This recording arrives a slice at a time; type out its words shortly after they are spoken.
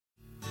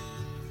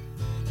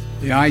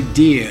The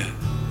idea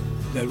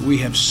that we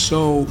have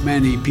so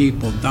many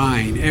people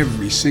dying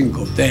every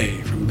single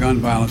day from gun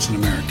violence in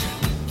America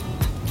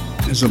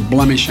is a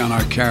blemish on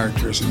our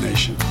character as a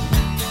nation.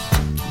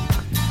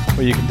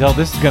 Well, you can tell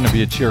this is going to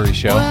be a cheery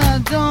show. Well, I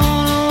don't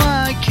know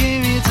why I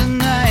came here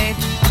tonight.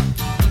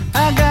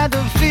 I got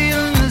the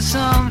feeling that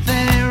something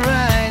ain't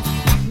right.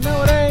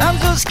 No, it ain't. I'm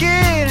so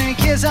scared in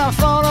case I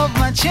fall off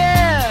my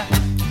chair.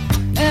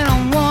 And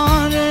I'm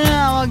wondering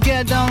how I'll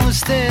get down the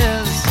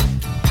stairs.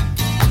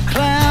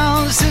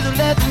 Clowns to the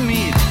left of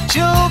me,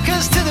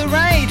 jokers to the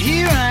right.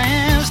 Here I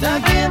am,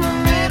 stuck in the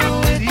middle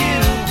with you.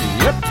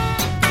 Yep.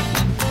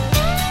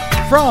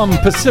 From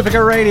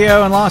Pacifica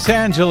Radio in Los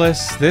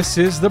Angeles, this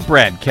is the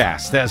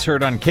BradCast, as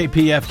heard on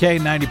KPFK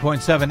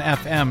 90.7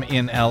 FM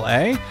in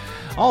LA.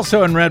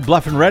 Also in Red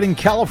Bluff and Redding,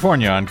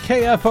 California on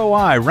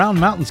KFOI, Round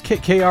Mountains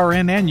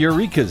KKRN, and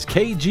Eureka's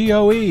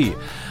KGOE.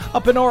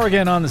 Up in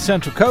Oregon on the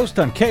Central Coast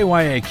on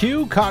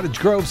KYAQ, Cottage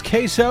Grove's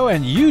KSO,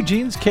 and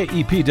Eugene's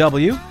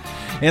KEPW.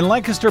 In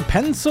Lancaster,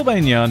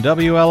 Pennsylvania on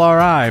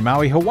WLRI,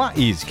 Maui,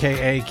 Hawaii's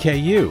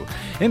KAKU.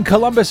 In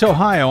Columbus,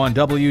 Ohio on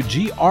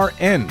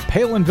WGRN,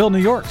 Palinville, New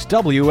York's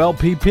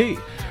WLPP.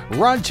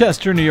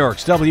 Rochester, New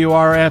York's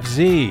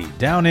WRFZ.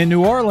 Down in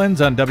New Orleans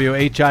on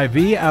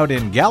WHIV. Out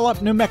in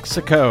Gallup, New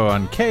Mexico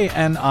on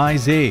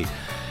KNIZ.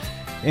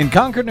 In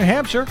Concord, New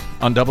Hampshire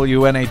on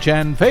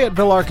WNHN.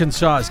 Fayetteville,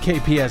 Arkansas's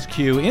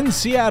KPSQ. In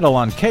Seattle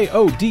on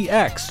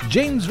KODX.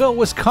 Janesville,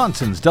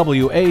 Wisconsin's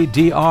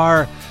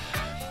WADR.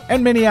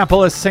 And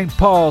Minneapolis, St.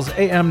 Paul's,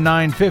 AM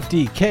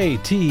 950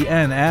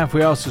 KTNF.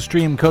 We also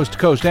stream coast to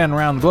coast and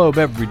around the globe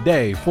every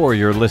day for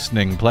your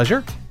listening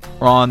pleasure.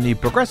 We're on the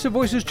Progressive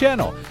Voices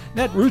channel,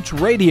 Netroots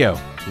Radio,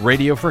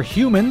 Radio for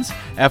Humans,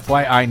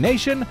 FYI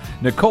Nation,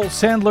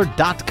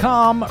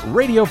 NicoleSandler.com,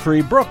 Radio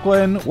Free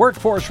Brooklyn,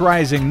 Workforce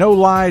Rising, No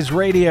Lies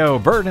Radio,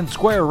 Verdant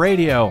Square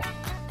Radio,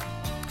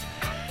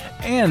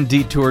 and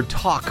Detour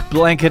Talk,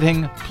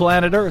 blanketing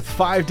planet Earth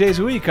 5 days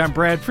a week. I'm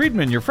Brad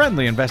Friedman, your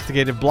friendly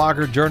investigative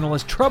blogger,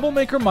 journalist,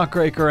 troublemaker,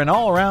 muckraker, and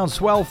all-around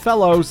swell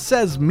fellow,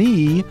 says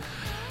me,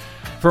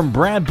 from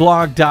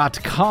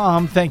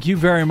bradblog.com. Thank you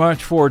very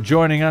much for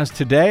joining us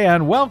today,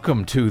 and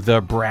welcome to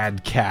the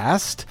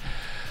BradCast.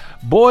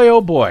 Boy, oh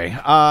boy.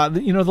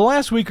 The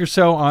last week or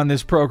so on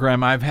this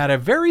program, I've had a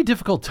very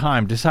difficult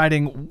time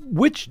deciding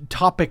which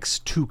topics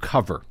to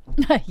cover.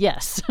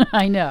 Yes,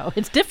 I know.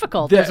 It's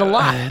difficult. There's a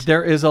lot.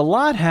 There is a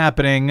lot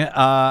happening.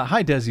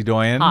 Hi, Desi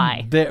Doyen.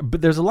 Hi.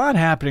 There's a lot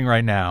happening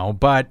right now,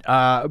 but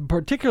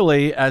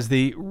particularly as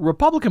the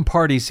Republican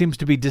Party seems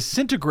to be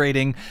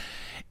disintegrating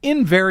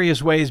in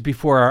various ways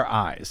before our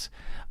eyes.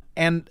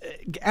 And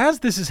as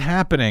this is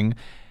happening,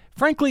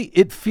 frankly,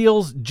 it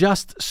feels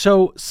just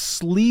so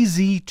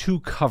sleazy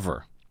to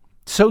cover,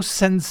 so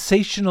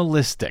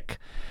sensationalistic.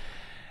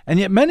 And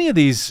yet many of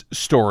these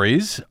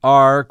stories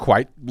are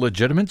quite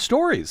legitimate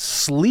stories,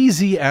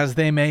 sleazy as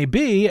they may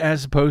be,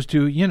 as opposed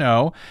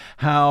to,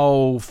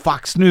 how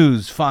Fox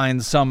News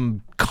finds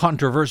some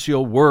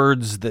controversial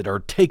words that are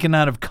taken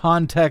out of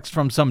context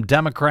from some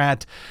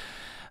Democrat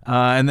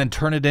and then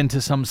turn it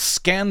into some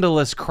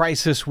scandalous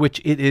crisis,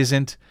 which it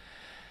isn't.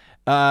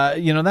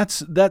 That's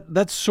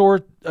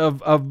sort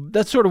of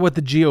what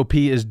the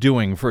GOP is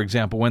doing, for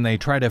example, when they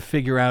try to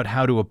figure out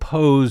how to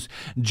oppose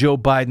Joe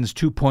Biden's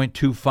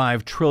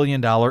 $2.25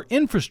 trillion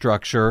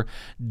infrastructure,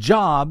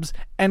 jobs,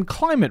 and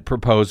climate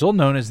proposal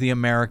known as the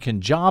American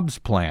Jobs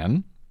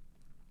Plan.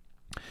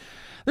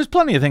 There's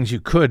plenty of things you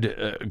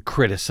could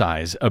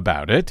criticize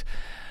about it.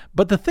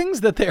 But the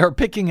things that they are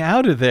picking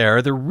out of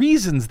there, the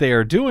reasons they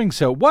are doing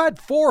so, what?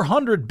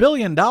 $400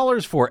 billion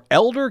for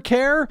elder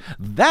care?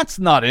 That's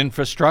not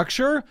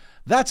infrastructure.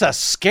 That's a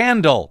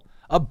scandal,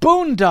 a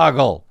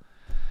boondoggle.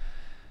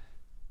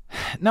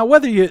 Now,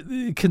 whether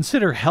you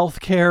consider health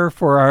care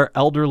for our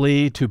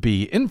elderly to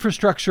be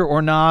infrastructure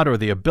or not, or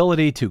the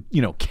ability to,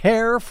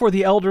 care for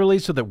the elderly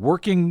so that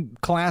working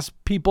class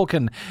people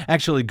can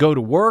actually go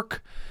to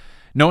work,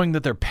 knowing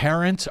that their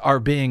parents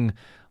are being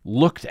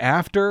looked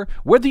after,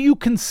 whether you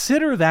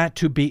consider that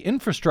to be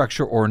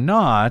infrastructure or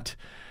not,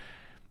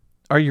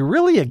 are you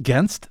really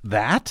against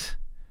that?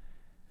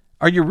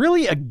 Are you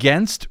really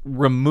against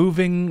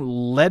removing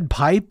lead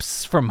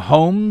pipes from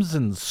homes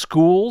and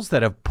schools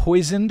that have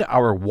poisoned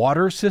our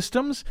water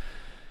systems?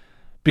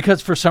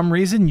 Because for some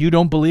reason you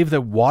don't believe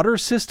that water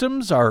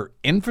systems are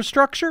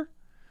infrastructure?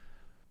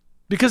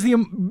 Because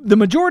the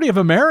majority of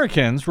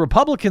Americans,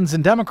 Republicans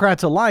and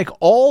Democrats alike,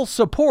 all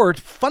support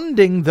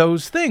funding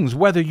those things,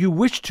 whether you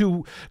wish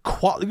to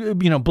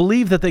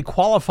believe that they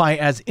qualify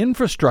as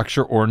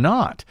infrastructure or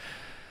not.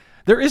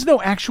 There is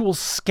no actual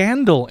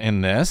scandal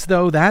in this,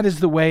 though that is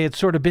the way it's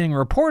sort of being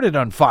reported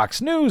on Fox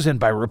News and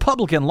by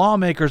Republican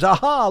lawmakers.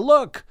 Aha,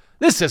 look,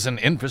 this isn't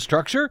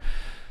infrastructure.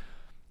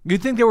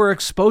 You'd think they were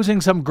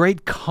exposing some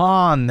great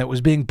con that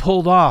was being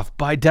pulled off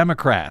by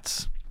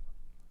Democrats.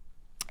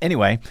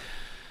 Anyway,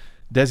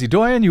 Desi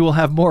Doyen, you will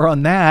have more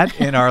on that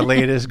in our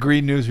latest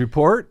Green News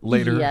Report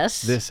later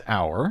this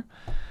hour.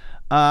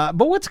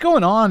 But what's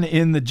going on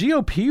in the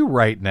GOP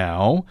right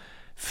now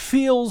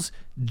feels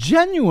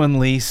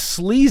genuinely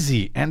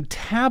sleazy and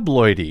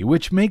tabloidy,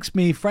 which makes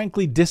me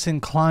frankly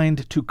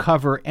disinclined to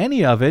cover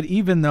any of it,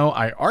 even though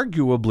I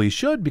arguably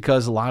should,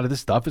 because a lot of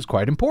this stuff is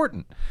quite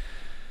important.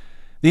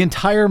 The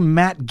entire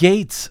Matt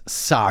Gaetz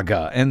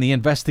saga and the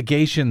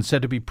investigation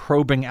said to be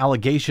probing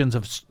allegations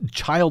of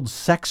child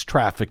sex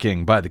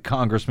trafficking by the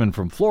congressman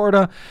from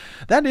Florida,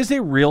 that is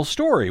a real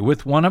story,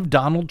 with one of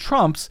Donald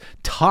Trump's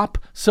top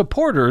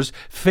supporters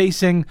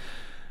facing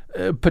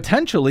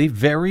potentially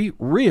very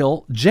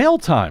real jail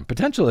time,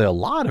 potentially a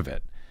lot of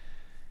it.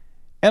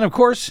 And of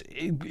course,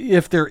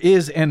 if there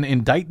is an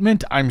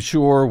indictment, I'm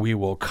sure we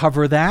will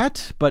cover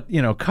that. But,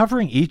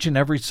 covering each and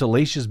every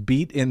salacious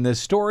beat in this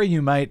story,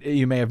 you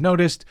may have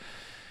noticed,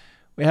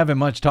 we haven't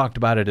much talked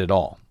about it at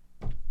all.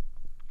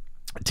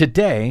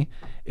 Today,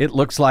 it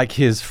looks like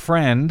his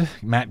friend,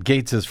 Matt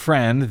Gaetz's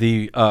friend,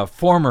 the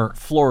former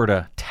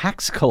Florida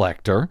tax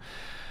collector,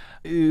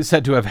 is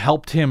said to have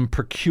helped him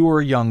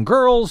procure young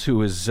girls,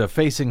 who is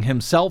facing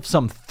himself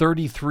some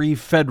 33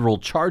 federal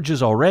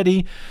charges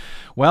already.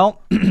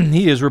 Well,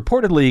 he is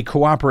reportedly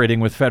cooperating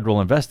with federal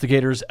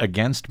investigators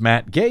against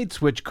Matt Gaetz,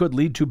 which could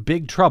lead to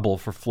big trouble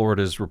for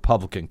Florida's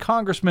Republican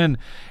congressman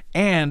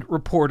and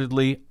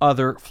reportedly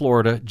other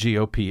Florida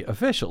GOP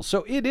officials.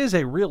 So it is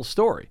a real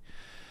story.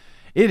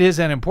 It is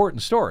an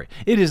important story.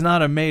 It is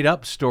not a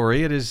made-up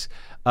story. It is,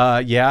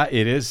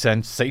 it is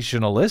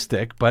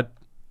sensationalistic, but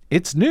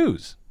it's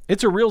news.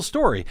 It's a real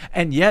story.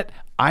 And yet,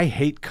 I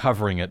hate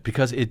covering it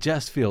because it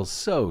just feels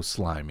so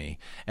slimy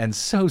and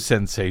so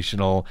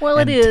sensational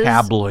and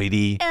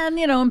tabloidy. And,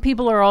 and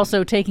people are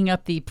also taking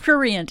up the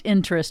prurient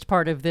interest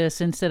part of this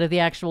instead of the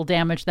actual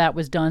damage that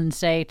was done,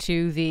 say,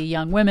 to the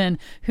young women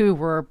who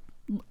were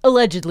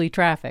allegedly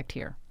trafficked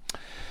here.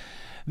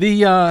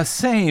 The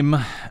same,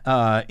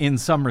 in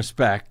some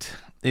respect,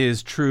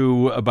 is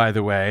true, by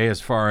the way,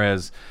 as far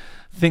as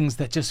things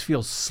that just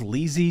feel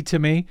sleazy to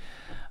me.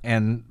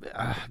 And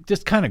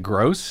just kind of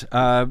gross. It's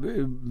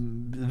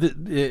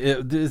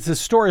a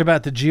story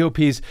about the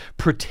GOP's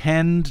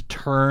pretend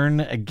turn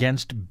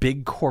against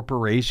big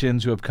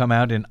corporations who have come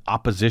out in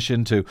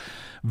opposition to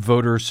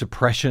voter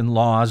suppression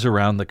laws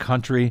around the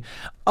country.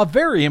 A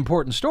very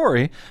important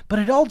story, but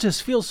it all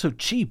just feels so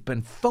cheap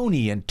and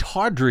phony and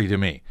tawdry to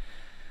me.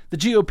 The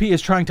GOP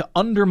is trying to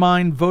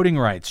undermine voting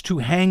rights, to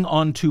hang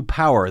on to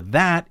power.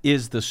 That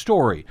is the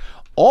story.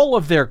 All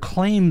of their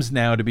claims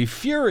now to be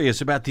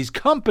furious about these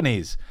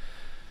companies.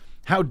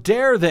 How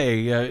dare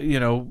they,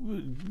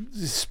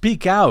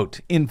 speak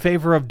out in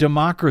favor of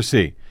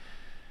democracy?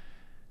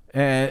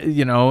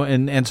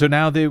 And so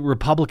now the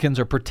Republicans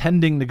are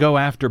pretending to go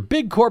after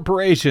big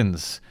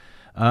corporations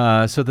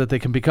so that they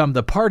can become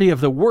the party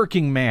of the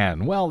working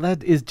man. Well,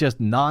 that is just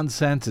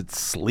nonsense. It's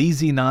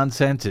sleazy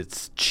nonsense.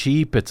 It's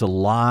cheap. It's a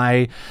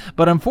lie.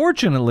 But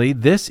unfortunately,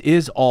 this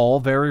is all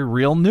very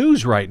real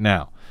news right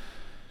now.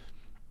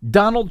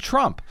 Donald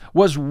Trump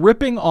was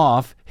ripping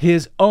off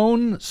his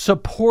own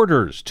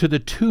supporters to the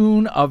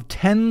tune of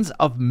tens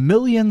of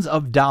millions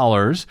of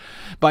dollars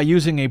by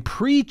using a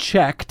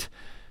pre-checked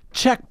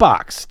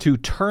checkbox to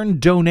turn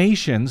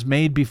donations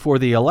made before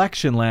the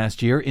election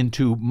last year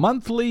into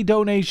monthly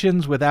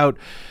donations without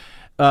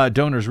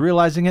donors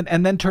realizing it,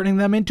 and then turning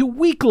them into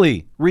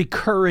weekly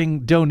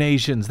recurring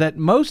donations that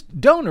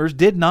most donors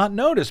did not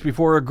notice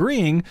before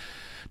agreeing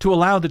to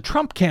allow the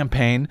Trump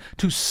campaign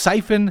to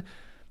siphon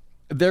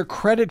their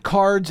credit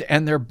cards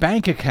and their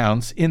bank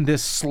accounts in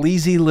this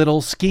sleazy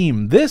little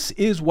scheme. This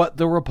is what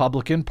the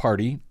Republican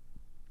Party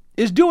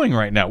is doing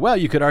right now. Well,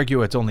 you could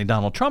argue it's only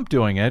Donald Trump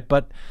doing it,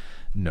 but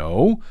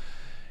no,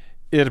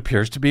 it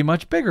appears to be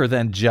much bigger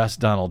than just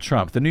Donald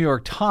Trump. The New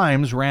York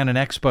Times ran an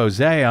expose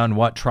on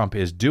what Trump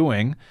is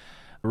doing,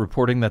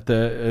 reporting that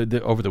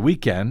over the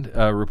weekend,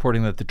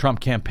 reporting that the Trump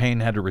campaign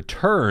had to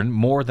return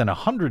more than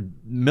 $100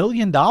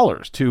 million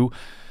to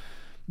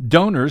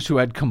donors who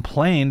had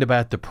complained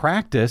about the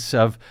practice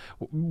of,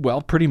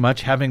 pretty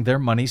much having their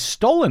money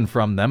stolen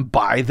from them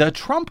by the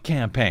Trump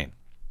campaign.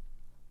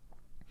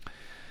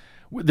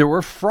 There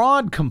were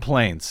fraud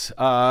complaints,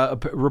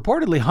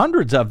 reportedly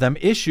hundreds of them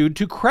issued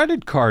to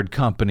credit card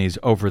companies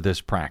over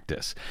this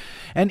practice.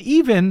 And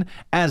even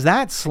as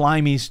that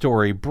slimy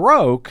story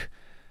broke,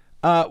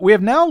 we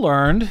have now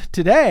learned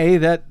today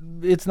that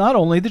it's not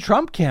only the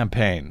Trump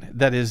campaign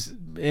that is,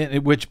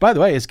 which, by the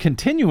way, was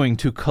continuing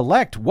to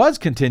collect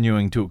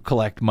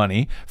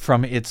money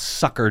from its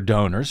sucker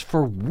donors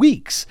for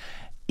weeks,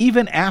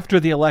 even after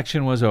the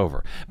election was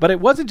over. But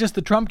it wasn't just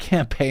the Trump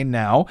campaign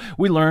now.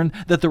 We learned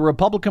that the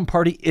Republican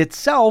Party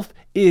itself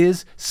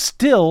is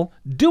still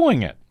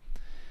doing it.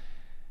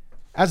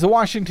 As the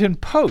Washington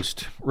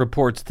Post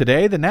reports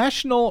today, the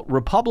National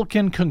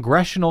Republican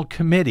Congressional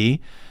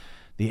Committee,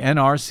 the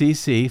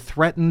NRCC,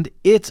 threatened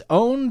its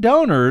own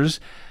donors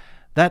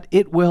that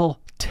it will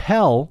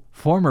tell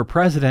former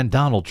President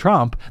Donald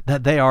Trump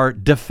that they are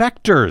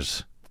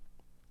defectors.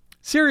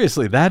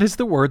 Seriously, that is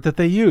the word that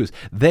they use.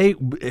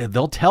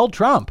 They'll tell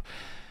Trump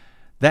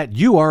that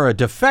you are a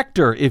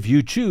defector if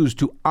you choose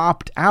to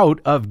opt out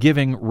of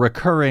giving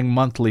recurring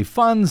monthly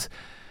funds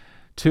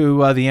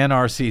to the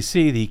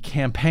NRCC, the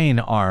campaign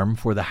arm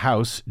for the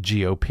House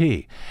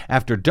GOP.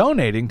 After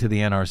donating to the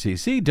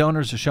NRCC,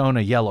 donors are shown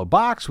a yellow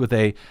box with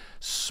a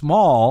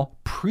small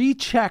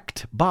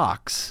pre-checked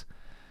box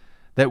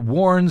that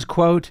warns,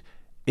 quote,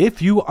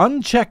 "If you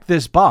uncheck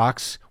this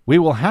box, we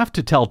will have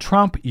to tell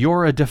Trump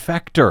you're a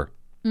defector."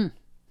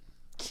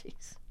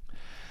 Jeez.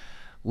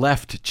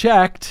 Left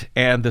checked,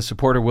 and the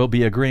supporter will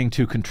be agreeing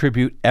to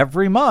contribute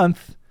every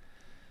month,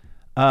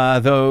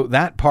 though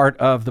that part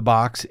of the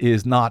box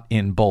is not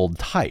in bold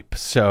type.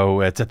 So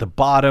it's at the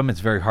bottom.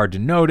 It's very hard to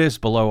notice.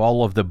 Below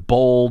all of the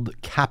bold,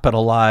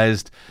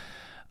 capitalized,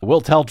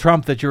 "We'll tell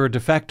Trump that you're a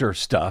defector"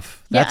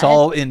 stuff. That's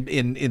all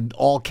in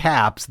all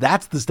caps.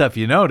 That's the stuff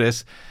you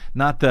notice,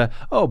 not the,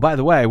 "Oh, by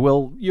the way,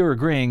 you're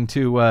agreeing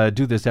to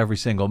do this every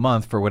single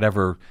month for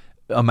whatever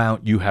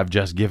amount you have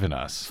just given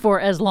us." For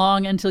as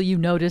long until you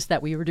notice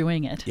that we were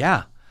doing it.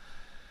 Yeah.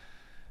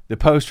 The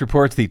Post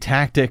reports the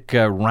tactic,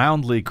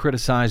 roundly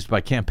criticized by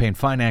campaign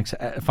finance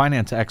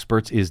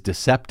experts, is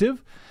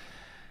deceptive.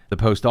 The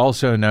Post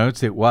also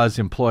notes it was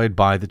employed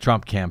by the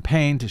Trump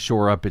campaign to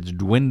shore up its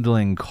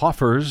dwindling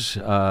coffers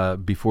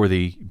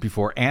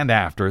before and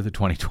after the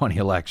 2020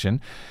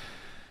 election.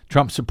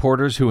 Trump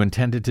supporters who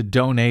intended to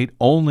donate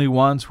only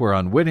once were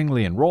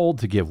unwittingly enrolled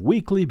to give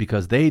weekly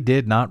because they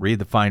did not read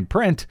the fine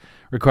print,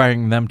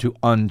 requiring them to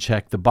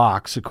uncheck the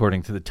box,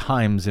 according to the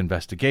Times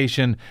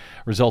investigation,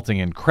 resulting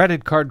in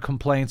credit card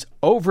complaints,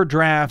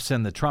 overdrafts,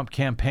 and the Trump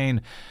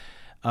campaign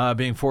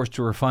being forced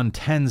to refund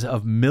tens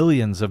of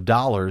millions of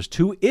dollars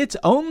to its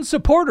own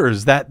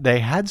supporters that they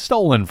had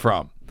stolen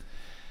from.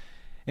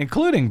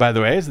 Including, by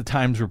the way, as the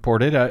Times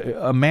reported,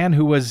 a man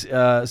who was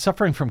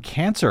suffering from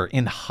cancer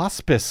in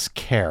hospice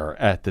care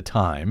at the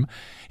time.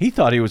 He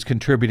thought he was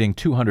contributing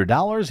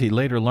 $200. He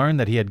later learned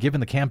that he had given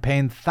the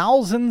campaign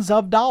thousands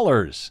of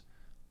dollars,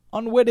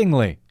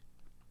 unwittingly.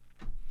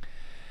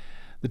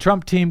 The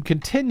Trump team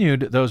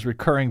continued those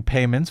recurring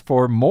payments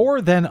for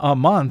more than a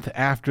month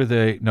after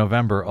the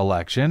November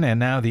election, and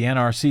now the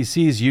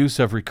NRCC's use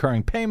of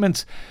recurring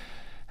payments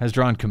has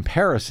drawn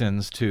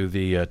comparisons to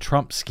the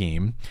Trump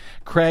scheme.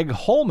 Craig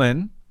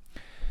Holman,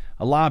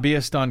 a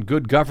lobbyist on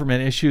good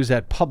government issues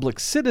at Public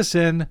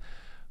Citizen,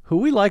 who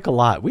we like a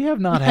lot. We have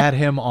not had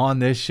him on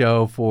this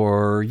show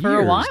for years.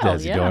 For a while,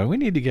 Desi yeah. Going. We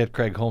need to get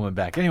Craig Holman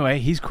back. Anyway,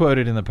 he's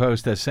quoted in the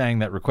Post as saying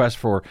that requests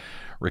for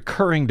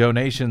recurring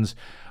donations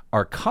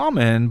are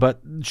common,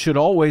 but should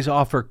always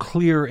offer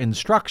clear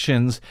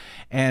instructions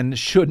and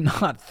should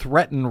not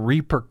threaten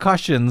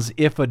repercussions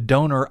if a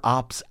donor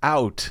opts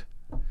out.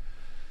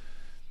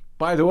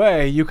 By the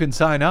way, you can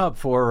sign up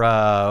for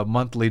a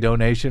monthly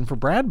donation for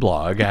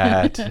BradBlog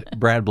at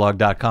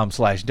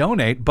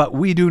bradblog.com/donate, but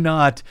we do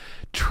not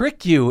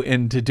trick you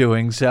into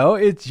doing so.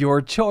 It's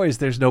your choice.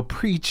 There's no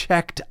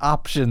pre-checked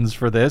options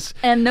for this.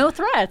 And no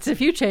threats if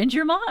you change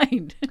your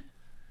mind.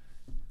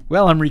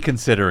 Well, I'm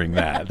reconsidering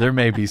that. There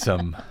may be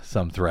some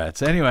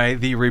threats. Anyway,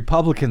 the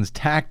Republicans'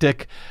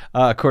 tactic,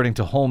 according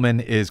to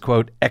Holman, is,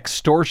 quote,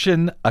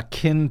 extortion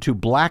akin to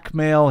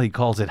blackmail. He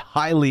calls it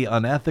highly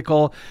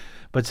unethical,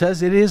 but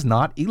says it is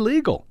not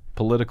illegal.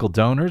 Political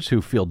donors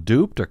who feel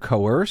duped or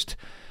coerced,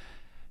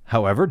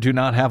 however, do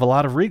not have a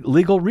lot of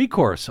legal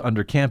recourse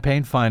under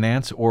campaign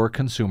finance or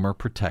consumer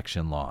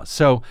protection laws.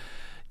 So,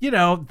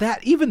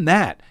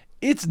 that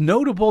it's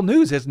notable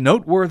news. It's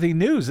noteworthy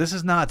news. This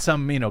is not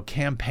some,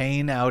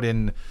 campaign out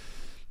in,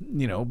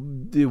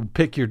 you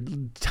pick your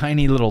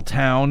tiny little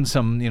town,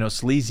 some,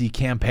 sleazy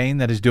campaign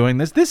that is doing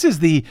this. This is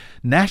the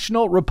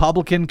National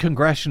Republican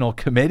Congressional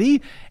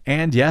Committee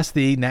and, yes,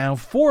 the now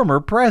former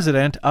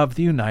president of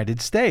the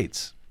United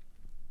States.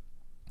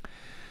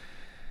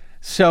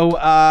 So,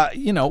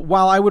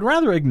 while I would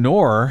rather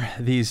ignore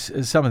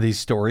some of these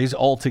stories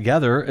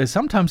altogether,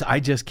 sometimes I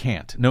just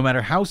can't, no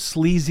matter how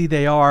sleazy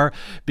they are,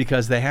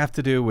 because they have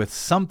to do with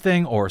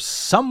something or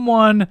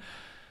someone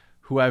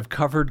who I've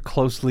covered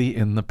closely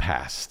in the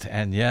past.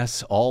 And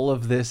yes, all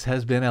of this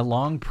has been a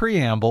long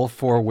preamble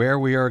for where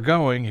we are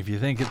going. If you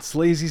think it's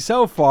sleazy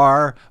so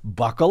far,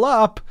 buckle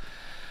up.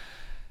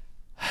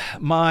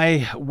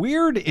 My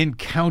weird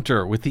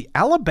encounter with the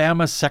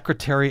Alabama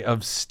Secretary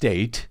of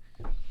State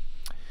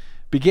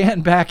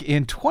began back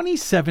in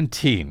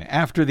 2017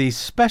 after the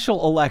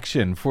special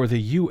election for the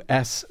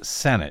U.S.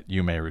 Senate,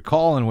 you may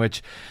recall, in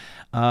which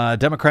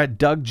Democrat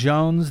Doug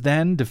Jones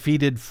then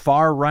defeated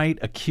far-right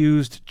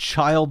accused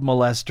child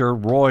molester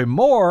Roy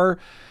Moore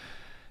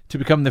to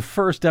become the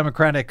first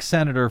Democratic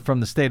senator from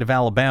the state of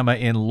Alabama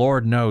in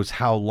Lord knows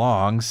how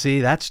long.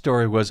 See, that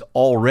story was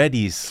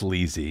already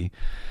sleazy.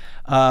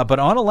 But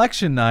on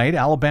election night,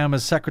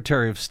 Alabama's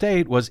Secretary of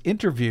State was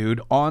interviewed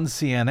on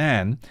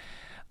CNN,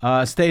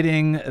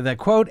 stating that,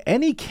 quote,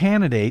 any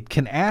candidate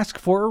can ask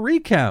for a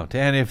recount,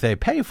 and if they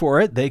pay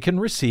for it, they can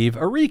receive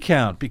a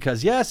recount.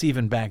 Because, yes,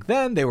 even back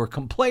then, they were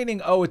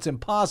complaining, oh, it's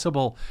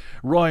impossible.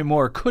 Roy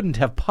Moore couldn't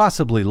have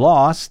possibly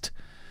lost.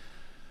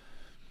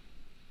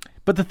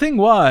 But the thing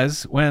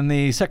was, when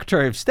the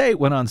Secretary of State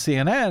went on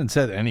CNN and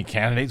said any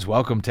candidate's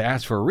welcome to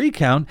ask for a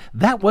recount,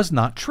 that was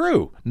not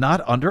true,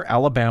 not under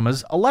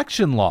Alabama's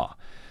election law.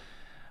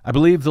 I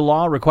believe the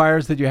law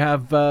requires that you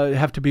have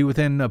to be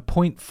within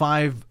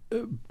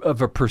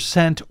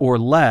 0.5% or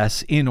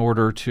less in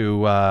order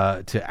to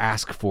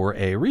ask for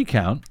a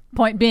recount.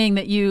 Point being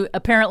that you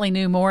apparently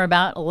knew more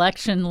about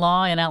election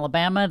law in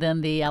Alabama than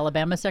the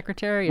Alabama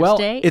Secretary of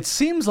State. Well, it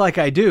seems like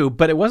I do,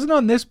 but it wasn't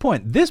on this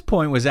point. This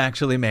point was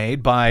actually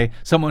made by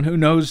someone who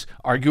knows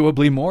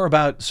arguably more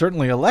about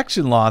certainly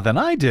election law than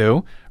I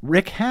do,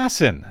 Rick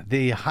Hasson,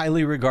 the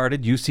highly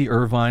regarded UC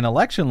Irvine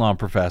election law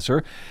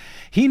professor.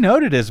 He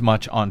noted as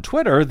much on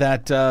Twitter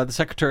that the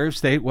Secretary of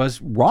State was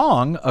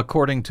wrong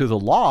according to the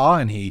law,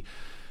 and he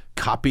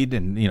copied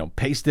and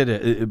pasted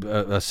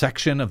a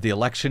section of the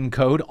election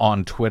code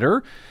on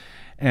Twitter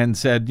and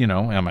said,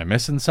 am I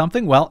missing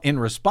something? Well, in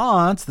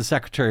response, the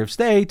Secretary of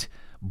State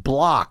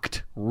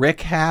blocked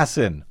Rick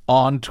Hasson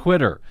on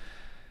Twitter.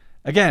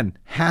 Again,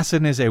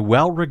 Hasson is a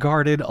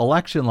well-regarded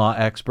election law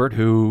expert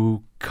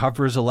who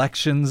covers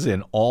elections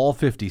in all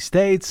 50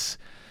 states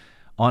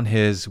on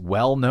his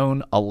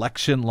well-known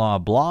election law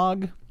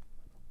blog.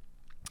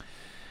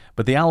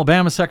 But the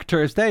Alabama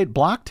Secretary of State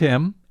blocked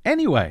him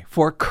anyway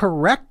for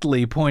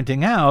correctly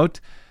pointing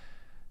out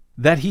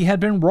that he had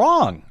been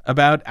wrong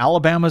about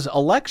Alabama's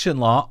election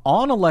law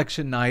on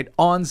election night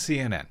on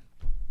CNN.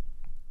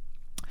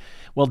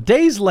 Well,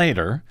 days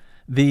later,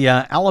 the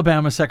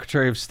Alabama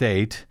Secretary of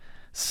State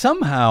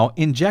somehow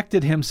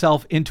injected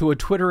himself into a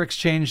Twitter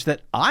exchange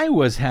that I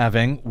was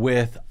having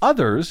with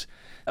others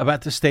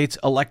about the state's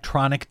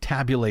electronic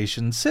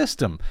tabulation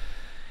system.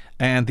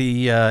 And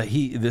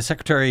the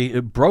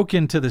secretary broke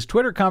into this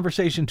Twitter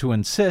conversation to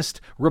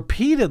insist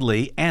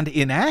repeatedly and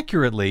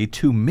inaccurately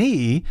to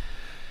me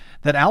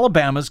that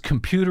Alabama's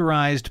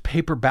computerized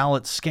paper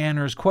ballot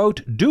scanners,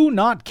 quote, do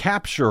not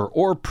capture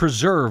or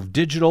preserve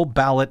digital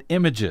ballot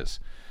images,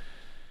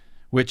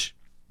 which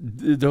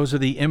those are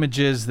the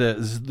images,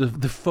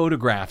 the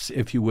photographs,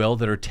 if you will,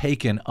 that are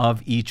taken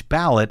of each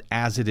ballot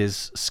as it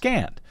is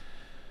scanned.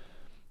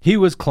 He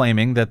was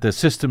claiming that the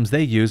systems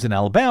they use in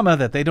Alabama,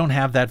 that they don't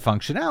have that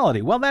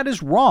functionality. Well, that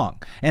is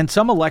wrong. And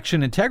some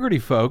election integrity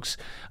folks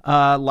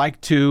like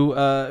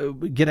to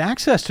get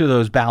access to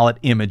those ballot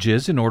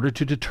images in order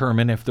to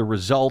determine if the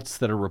results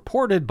that are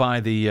reported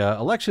by the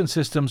election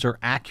systems are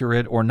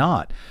accurate or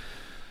not.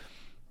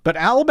 But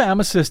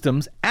Alabama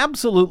systems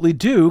absolutely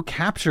do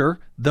capture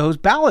those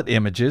ballot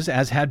images,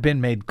 as had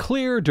been made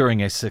clear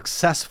during a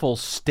successful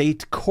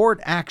state court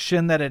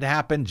action that had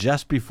happened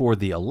just before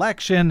the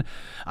election.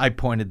 I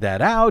pointed that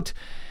out.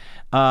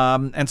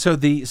 And so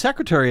the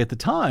secretary at the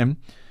time,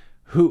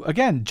 who,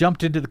 again,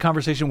 jumped into the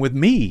conversation with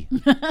me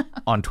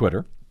on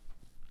Twitter,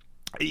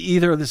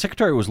 either the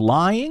secretary was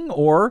lying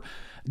or,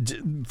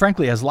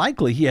 frankly, as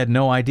likely, he had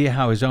no idea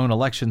how his own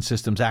election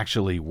systems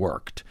actually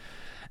worked.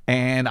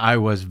 And I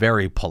was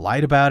very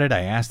polite about it.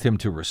 I asked him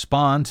to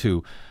respond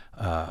to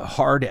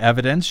hard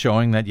evidence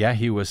showing that,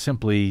 he was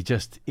simply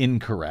just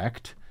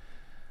incorrect.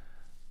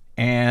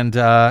 And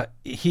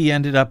he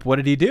ended up, what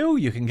did he do?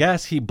 You can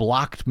guess. He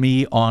blocked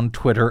me on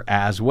Twitter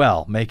as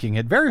well, making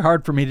it very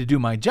hard for me to do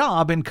my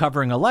job in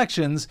covering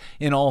elections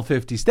in all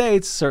 50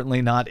 states,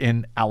 certainly not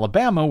in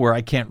Alabama, where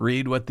I can't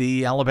read what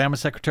the Alabama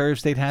Secretary of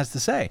State has to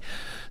say.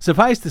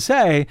 Suffice to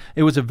say,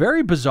 it was a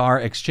very bizarre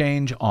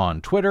exchange on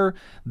Twitter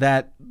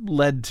that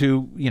led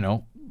to,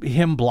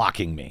 him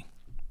blocking me.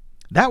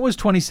 That was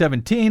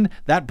 2017.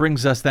 That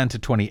brings us then to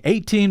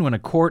 2018, when a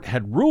court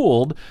had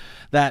ruled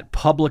that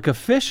public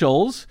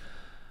officials,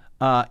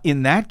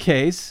 in that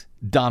case,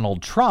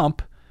 Donald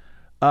Trump,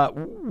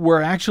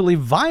 were actually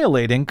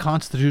violating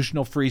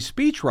constitutional free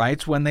speech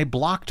rights when they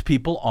blocked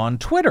people on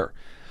Twitter.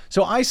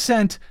 So I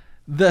sent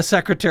the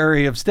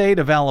Secretary of State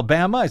of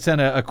Alabama, I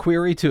sent a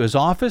query to his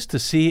office to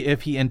see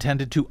if he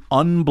intended to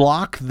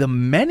unblock the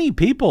many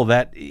people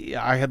that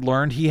I had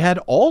learned he had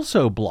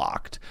also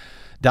blocked.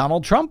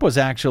 Donald Trump was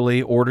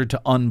actually ordered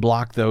to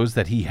unblock those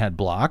that he had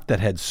blocked, that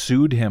had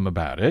sued him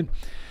about it.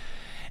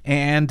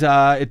 And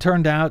it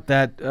turned out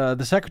that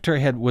the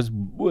secretary was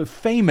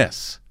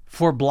famous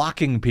for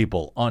blocking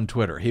people on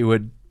Twitter. He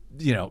would,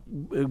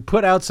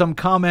 put out some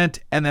comment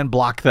and then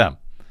block them.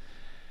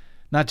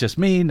 Not just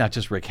me, not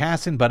just Rick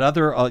Hasson, but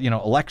other,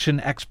 election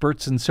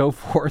experts and so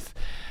forth.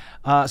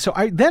 So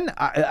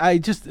I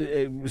just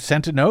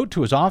sent a note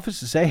to his office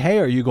to say, hey,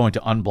 are you going to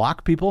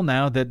unblock people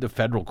now that the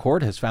federal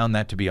court has found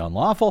that to be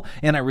unlawful?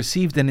 And I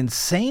received an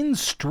insane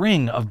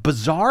string of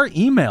bizarre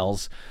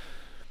emails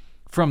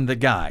from the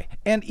guy,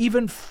 and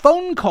even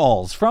phone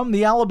calls from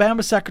the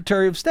Alabama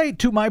Secretary of State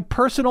to my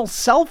personal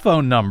cell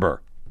phone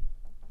number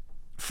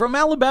from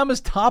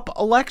Alabama's top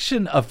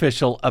election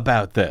official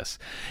about this.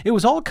 It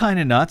was all kind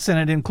of nuts, and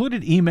it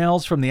included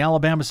emails from the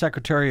Alabama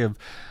Secretary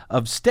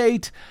of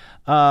State,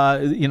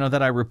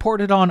 that I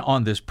reported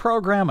on this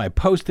program. I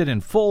posted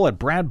in full at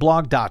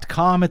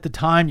bradblog.com at the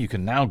time. You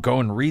can now go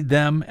and read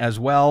them as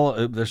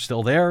well. They're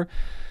still there.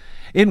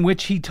 In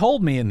which he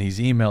told me in these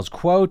emails,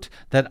 quote,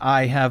 that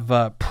I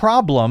have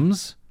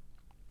problems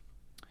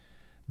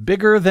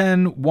bigger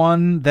than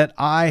one that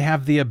I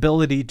have the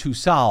ability to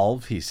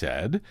solve, he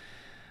said,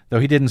 though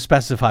he didn't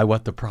specify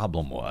what the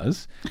problem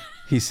was.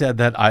 He said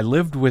that I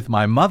lived with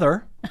my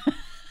mother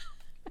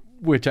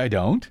which I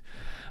don't.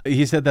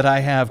 He said that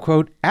I have,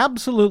 quote,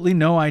 absolutely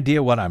no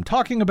idea what I'm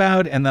talking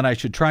about, and that I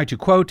should try to,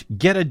 quote,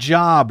 get a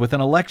job with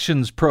an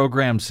elections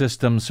program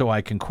system so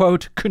I can,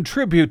 quote,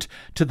 contribute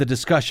to the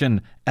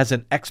discussion as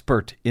an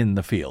expert in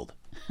the field.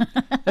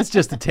 That's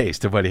just a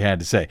taste of what he had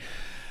to say.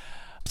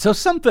 So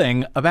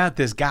something about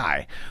this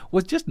guy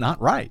was just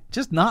not right.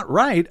 Just not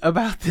right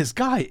about this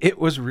guy. It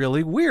was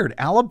really weird.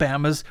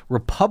 Alabama's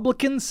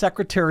Republican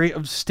Secretary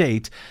of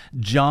State,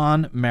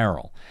 John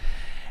Merrill.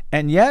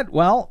 And yet,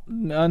 well,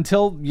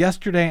 until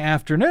yesterday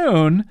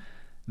afternoon,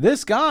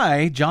 this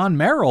guy, John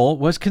Merrill,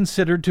 was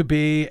considered to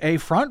be a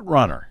front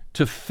runner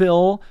to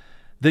fill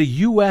the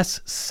U.S.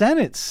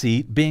 Senate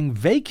seat being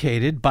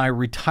vacated by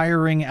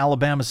retiring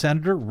Alabama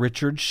Senator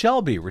Richard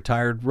Shelby,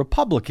 retired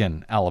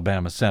Republican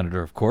Alabama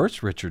Senator, of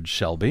course, Richard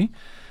Shelby.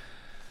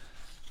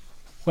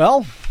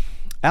 Well,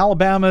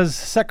 Alabama's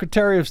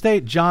Secretary of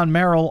State, John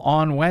Merrill,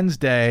 on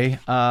Wednesday,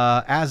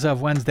 as of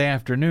Wednesday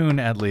afternoon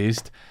at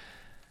least,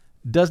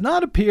 does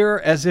not appear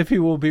as if he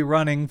will be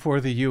running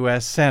for the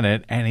U.S.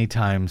 Senate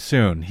anytime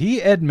soon. He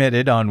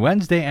admitted on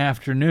Wednesday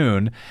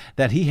afternoon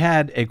that he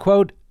had a,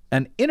 quote,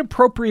 an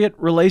inappropriate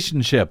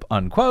relationship,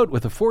 unquote,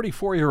 with a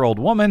 44-year-old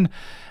woman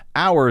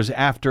hours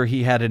after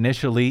he had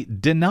initially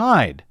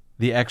denied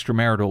the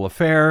extramarital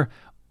affair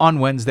on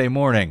Wednesday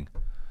morning.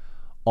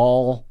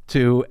 All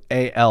to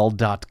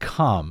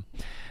AL.com.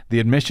 The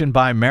admission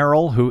by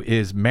Merrill, who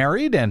is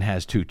married and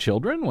has 2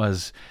 children,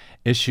 was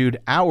issued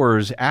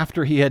hours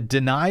after he had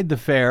denied the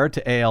affair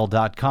to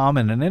AL.com.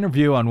 In an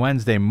interview on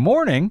Wednesday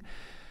morning,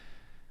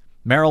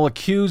 Merrill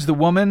accused the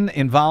woman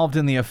involved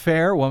in the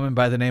affair, a woman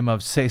by the name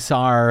of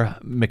Cesar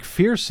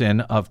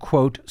McPherson, of,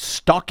 quote,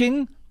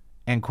 stalking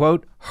and,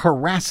 quote,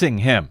 harassing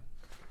him.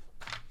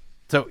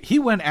 So he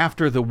went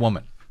after the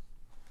woman.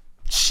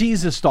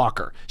 She's a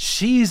stalker.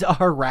 She's a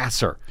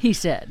harasser. He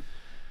said.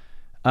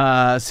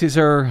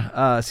 Cesar,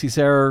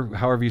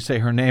 however you say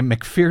her name,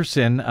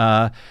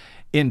 McPherson,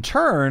 in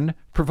turn,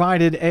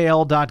 provided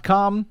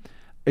AL.com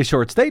a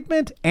short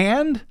statement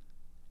and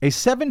a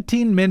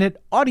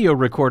 17-minute audio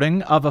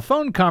recording of a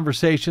phone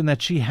conversation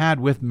that she had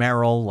with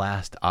Merrill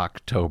last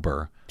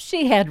October.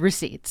 She had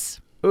receipts.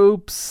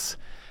 Oops.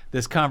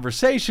 This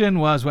conversation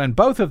was when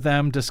both of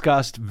them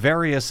discussed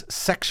various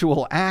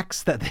sexual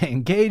acts that they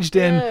engaged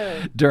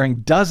in during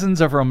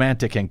dozens of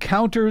romantic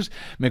encounters.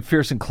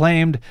 McPherson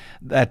claimed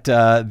that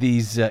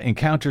these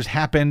encounters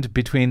happened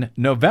between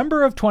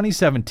November of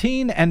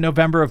 2017 and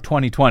November of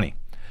 2020.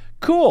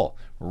 Cool.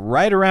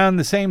 Right around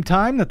the same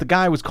time that the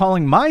guy was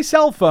calling my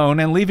cell phone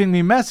and leaving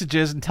me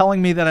messages and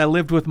telling me that I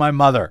lived with my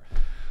mother,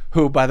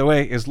 who, by the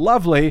way, is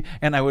lovely,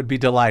 and I would be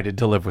delighted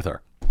to live with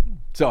her.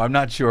 So I'm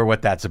not sure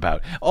what that's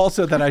about.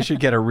 Also that I should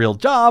get a real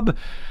job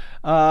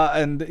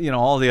and, you know,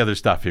 all the other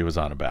stuff he was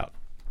on about.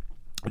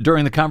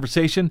 During the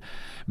conversation,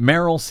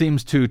 Merrill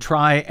seems to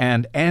try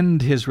and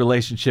end his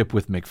relationship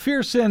with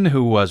McPherson,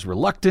 who was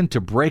reluctant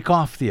to break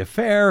off the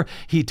affair.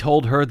 He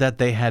told her that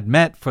they had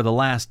met for the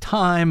last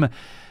time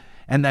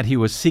and that he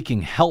was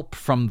seeking help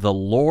from the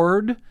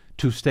Lord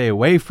to stay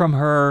away from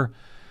her.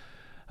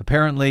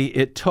 Apparently,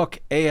 it took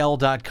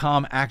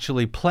AL.com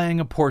actually playing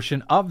a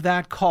portion of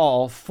that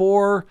call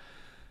for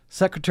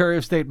Secretary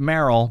of State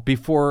Merrill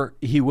before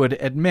he would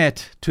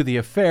admit to the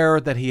affair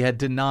that he had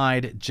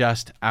denied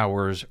just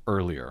hours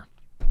earlier.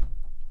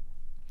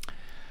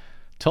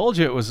 Told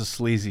you it was a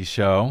sleazy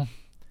show.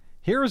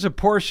 Here is a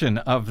portion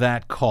of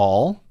that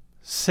call,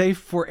 safe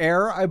for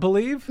air, I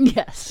believe.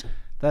 Yes.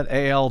 That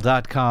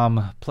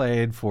AL.com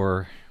played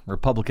for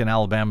Republican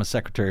Alabama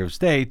Secretary of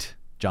State,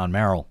 John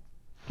Merrill.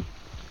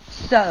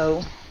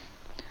 So,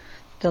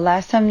 the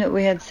last time that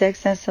we had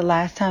sex, that's the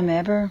last time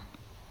ever?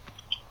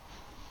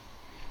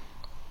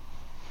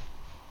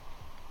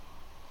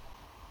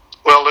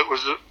 Well, it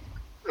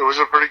was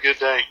a pretty good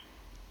day.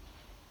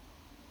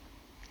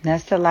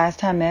 That's the last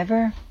time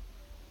ever?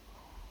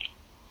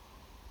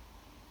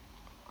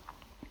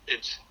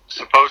 It's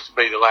supposed to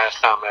be the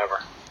last time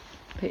ever.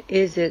 But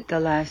is it the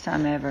last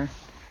time ever?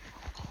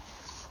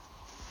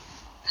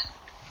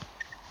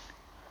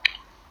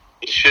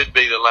 It should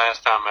be the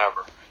last time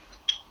ever.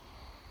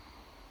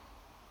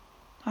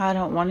 I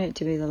don't want it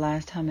to be the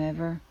last time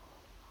ever.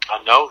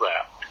 I know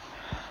that.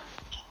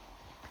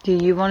 Do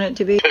you want it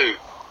to be? Too.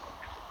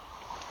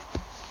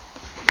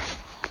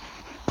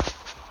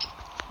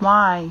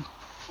 Why?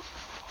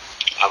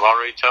 I've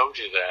already told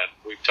you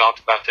that. We've talked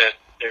about that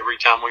every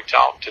time we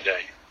talk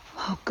today.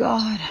 Oh,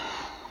 God.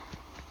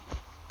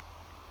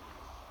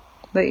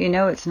 But you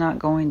know it's not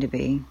going to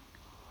be.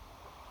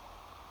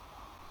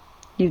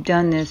 You've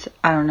done this,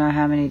 I don't know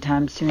how many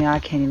times to me, I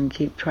can't even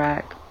keep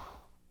track.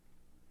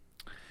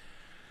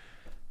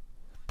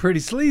 Pretty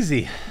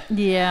sleazy.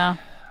 Yeah.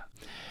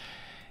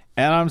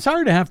 And I'm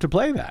sorry to have to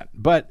play that,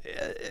 but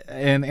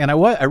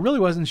I really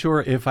wasn't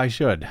sure if I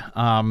should.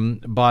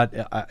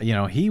 But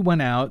he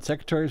went out,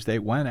 Secretary of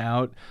State went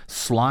out,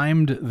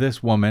 slimed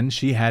this woman.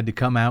 She had to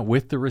come out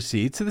with the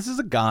receipts. So this is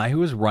a guy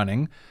who is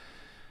running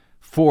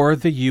for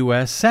the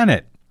U.S.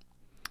 Senate.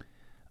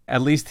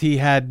 At least he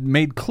had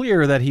made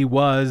clear that he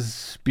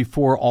was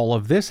before all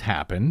of this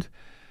happened.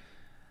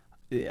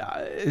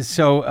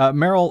 So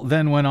Merrill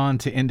then went on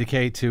to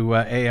indicate to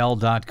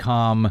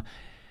AL.com,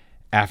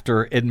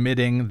 after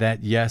admitting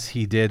that, yes,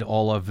 he did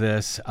all of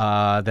this,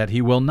 that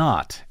he will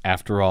not,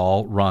 after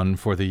all, run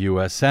for the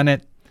U.S.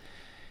 Senate.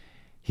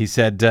 He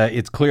said,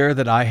 it's clear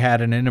that I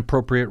had an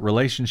inappropriate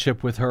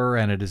relationship with her,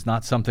 and it is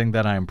not something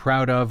that I am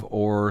proud of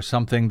or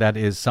something that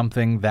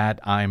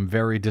I'm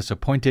very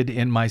disappointed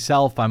in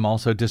myself. I'm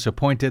also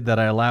disappointed that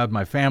I allowed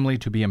my family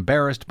to be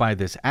embarrassed by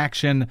this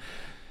action,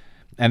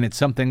 and it's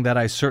something that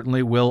I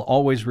certainly will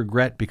always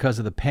regret because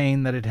of the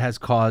pain that it has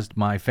caused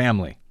my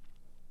family.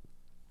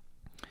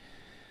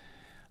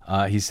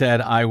 He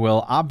said, I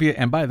will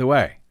and by the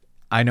way,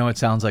 I know it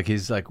sounds like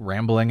he's like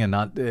rambling and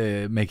not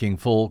making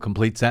full,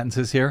 complete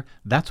sentences here.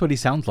 That's what he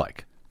sounds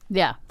like.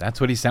 Yeah.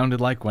 That's what he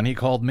sounded like when he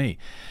called me.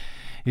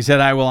 He said,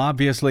 I will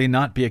obviously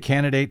not be a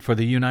candidate for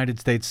the United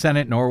States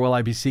Senate, nor will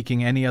I be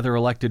seeking any other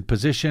elected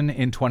position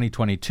in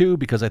 2022,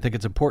 because I think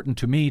it's important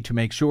to me to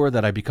make sure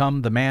that I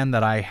become the man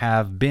that I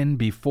have been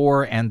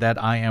before and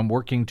that I am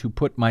working to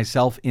put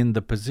myself in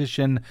the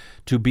position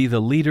to be the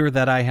leader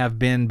that I have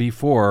been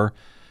before,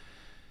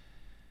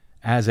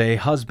 as a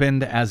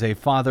husband, as a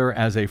father,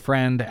 as a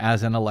friend,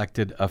 as an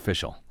elected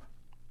official.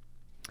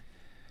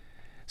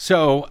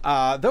 So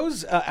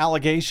those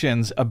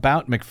allegations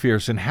about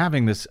McPherson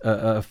having this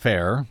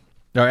affair,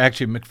 or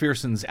actually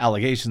McPherson's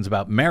allegations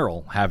about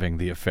Merrill having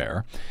the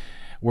affair,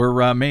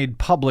 were made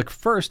public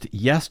first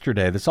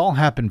yesterday. This all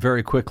happened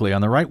very quickly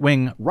on the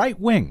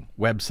right-wing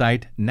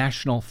website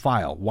National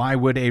File. Why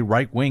would a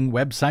right-wing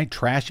website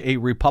trash a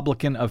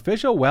Republican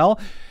official? Well,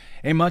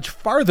 a much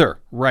farther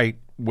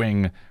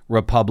right-wing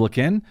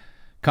Republican,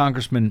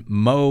 Congressman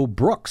Mo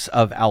Brooks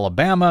of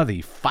Alabama,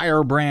 the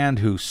firebrand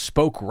who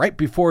spoke right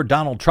before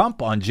Donald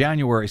Trump on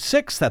January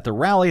 6th at the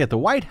rally at the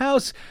White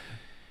House.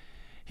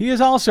 He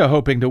is also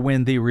hoping to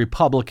win the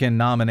Republican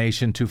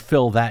nomination to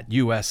fill that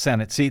U.S.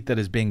 Senate seat that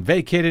is being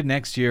vacated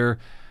next year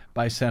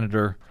by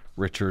Senator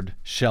Richard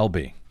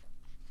Shelby.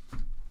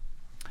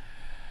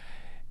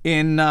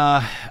 Don't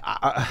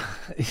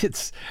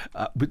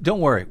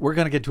worry, we're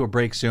going to get to a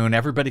break soon.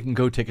 Everybody can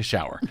go take a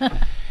shower.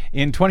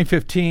 In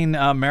 2015,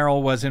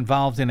 Merrill was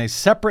involved in a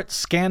separate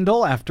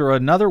scandal after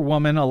another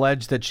woman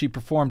alleged that she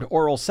performed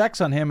oral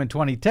sex on him in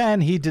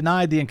 2010. He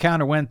denied the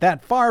encounter went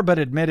that far, but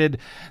admitted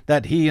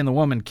that he and the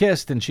woman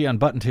kissed, and she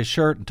unbuttoned his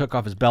shirt and took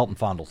off his belt and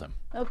fondled him.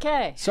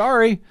 Okay.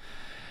 Sorry.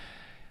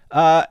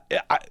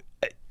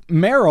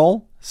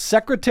 Merrill,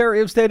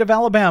 Secretary of State of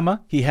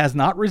Alabama, he has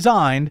not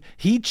resigned.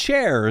 He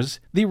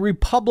chairs the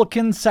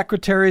Republican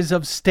Secretaries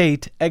of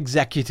State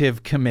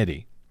Executive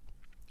Committee.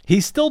 He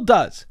still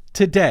does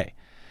today.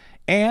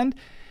 And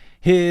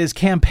his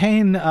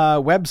campaign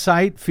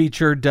website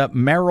featured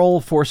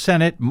Merrill for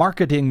Senate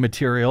marketing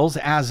materials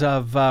as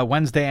of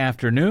Wednesday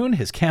afternoon.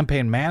 His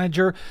campaign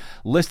manager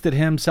listed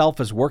himself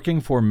as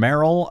working for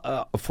Merrill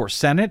for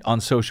Senate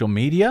on social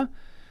media.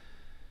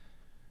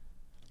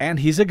 And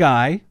he's a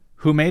guy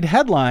who made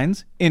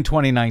headlines in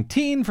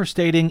 2019 for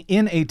stating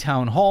in a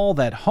town hall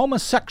that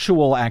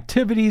homosexual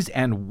activities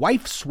and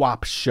wife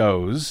swap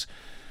shows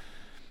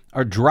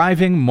are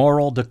driving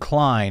moral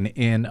decline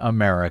in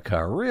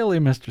America. Really,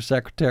 Mr.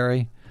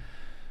 Secretary?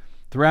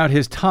 Throughout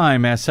his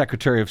time as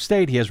Secretary of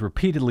State, he has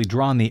repeatedly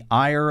drawn the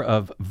ire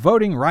of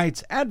voting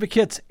rights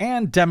advocates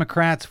and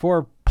Democrats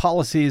for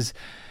policies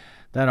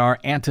that are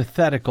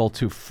antithetical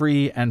to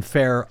free and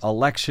fair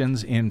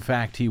elections. In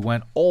fact, he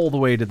went all the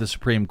way to the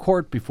Supreme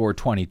Court before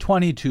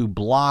 2020 to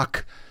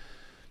block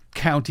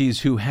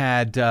counties who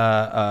had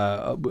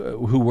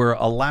who were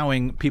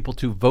allowing people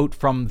to vote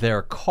from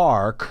their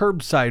car,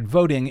 curbside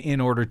voting,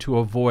 in order to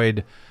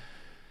avoid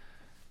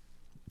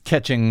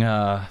catching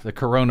the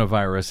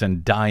coronavirus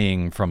and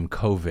dying from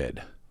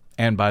COVID.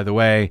 And by the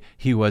way,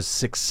 he was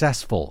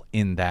successful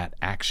in that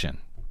action.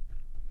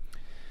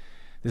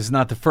 This is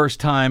not the first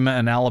time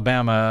an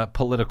Alabama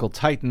political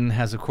titan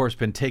has, of course,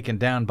 been taken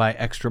down by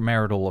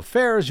extramarital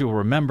affairs. You'll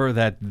remember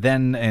that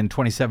then in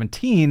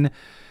 2017,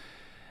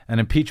 an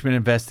impeachment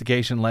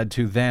investigation led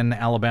to then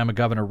Alabama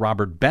Governor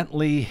Robert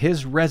Bentley,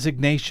 his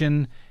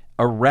resignation,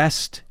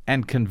 arrest,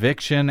 and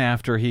conviction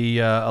after he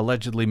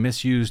allegedly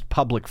misused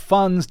public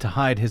funds to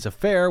hide his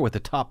affair with a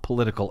top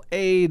political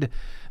aide.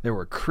 There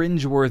were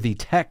cringeworthy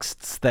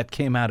texts that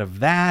came out of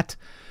that.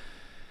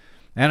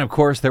 And, of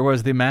course, there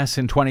was the mess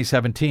in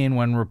 2017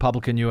 when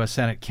Republican U.S.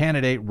 Senate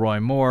candidate Roy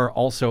Moore,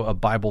 also a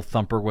Bible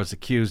thumper, was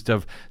accused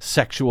of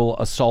sexual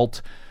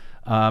assault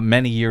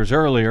many years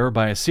earlier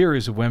by a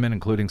series of women,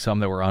 including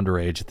some that were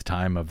underage at the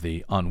time of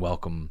the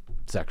unwelcome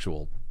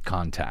sexual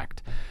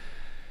contact.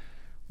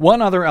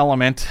 One other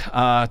element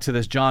to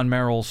this John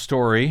Merrill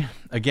story,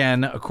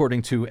 again,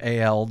 according to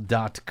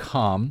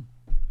AL.com,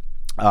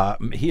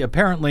 he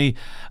apparently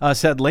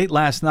said late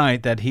last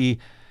night that he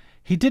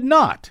did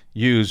not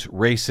use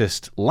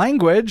racist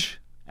language,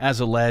 as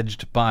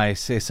alleged by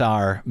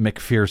Cesar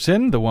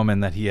McPherson, the woman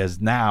that he has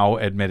now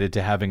admitted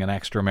to having an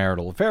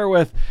extramarital affair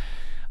with.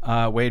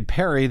 Wade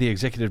Perry, the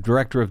executive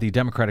director of the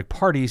Democratic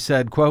Party,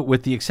 said, quote,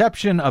 with the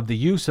exception of the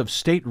use of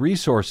state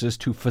resources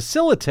to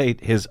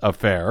facilitate his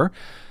affair,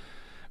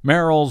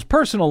 Merrill's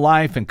personal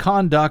life and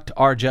conduct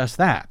are just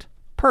that,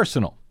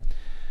 personal.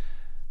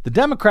 The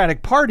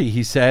Democratic Party,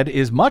 he said,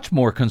 is much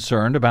more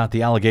concerned about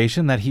the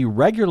allegation that he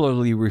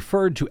regularly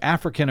referred to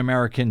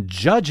African-American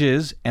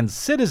judges and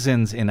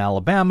citizens in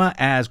Alabama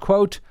as,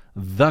 quote,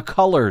 the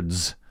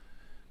coloreds.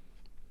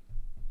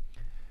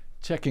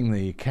 Checking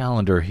the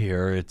calendar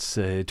here, it's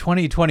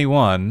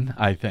 2021,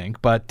 I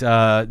think, but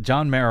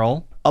John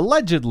Merrill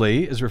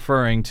allegedly is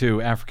referring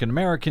to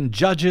African-American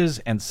judges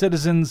and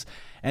citizens,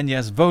 and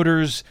yes,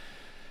 voters,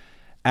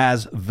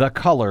 as the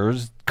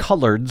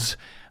coloreds.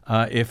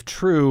 If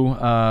true,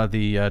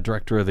 the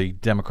director of the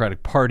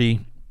Democratic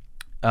Party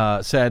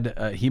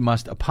said he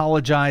must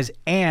apologize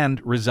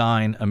and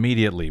resign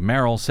immediately.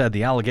 Merrill said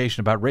the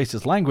allegation about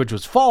racist language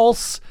was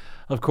false.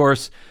 Of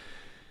course,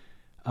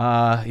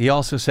 he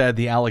also said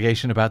the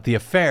allegation about the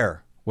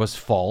affair was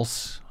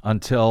false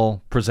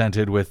until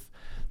presented with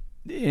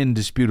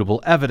indisputable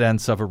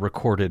evidence of a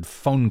recorded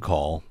phone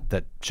call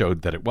that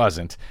showed that it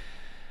wasn't.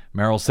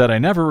 Merrill said, I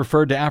never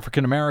referred to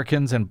African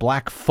Americans and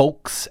black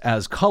folks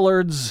as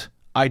coloreds.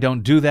 I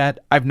don't do that.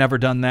 I've never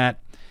done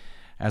that.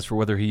 As for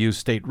whether he used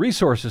state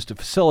resources to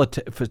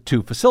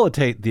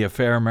facilitate the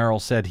affair, Merrill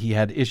said he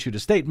had issued a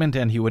statement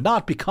and he would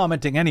not be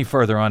commenting any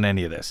further on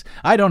any of this.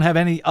 I don't have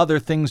any other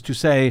things to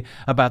say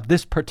about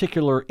this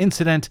particular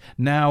incident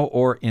now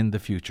or in the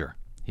future,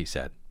 he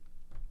said.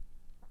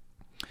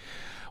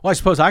 Well, I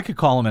suppose I could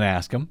call him and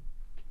ask him.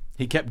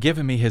 He kept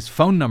giving me his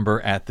phone number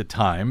at the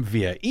time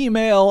via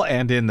email,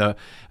 and in the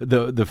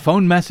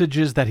phone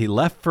messages that he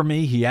left for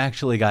me, he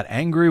actually got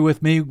angry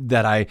with me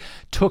that I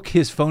took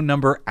his phone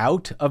number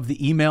out of the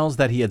emails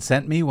that he had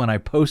sent me when I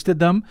posted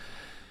them,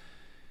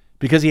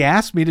 because he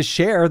asked me to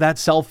share that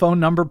cell phone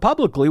number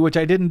publicly, which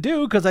I didn't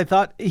do because I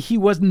thought he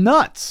was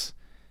nuts.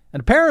 And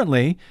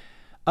apparently,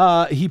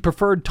 he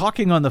preferred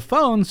talking on the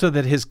phone so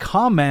that his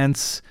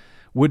comments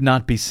would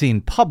not be seen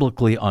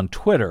publicly on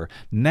Twitter.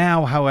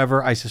 Now,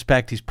 however, I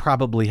suspect he's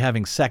probably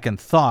having second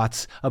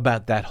thoughts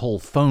about that whole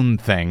phone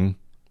thing.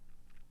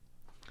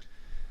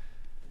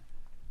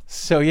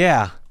 So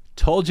yeah,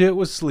 told you it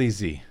was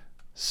sleazy.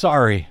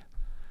 Sorry.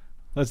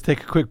 Let's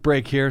take a quick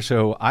break here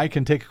so I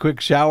can take a quick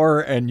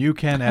shower and you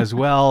can as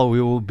well. We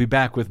will be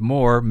back with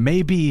more,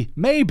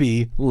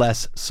 maybe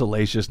less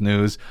salacious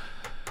news,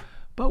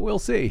 but we'll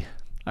see.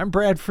 I'm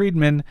Brad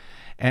Friedman,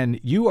 and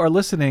you are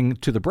listening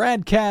to the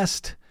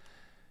BradCast,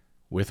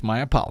 with my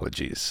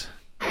apologies.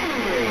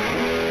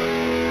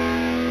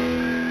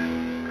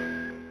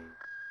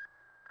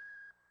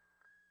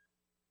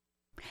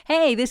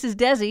 Hey, this is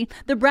Desi.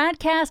 The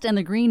BradCast and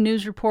the Green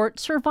News Report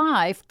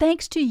survive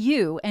thanks to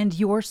you and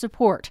your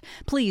support.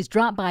 Please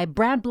drop by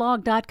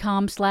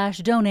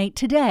bradblog.com/donate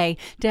today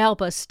to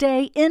help us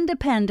stay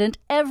independent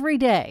every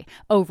day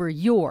over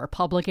your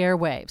public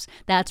airwaves.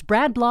 That's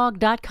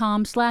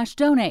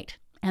bradblog.com/donate.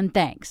 And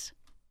thanks.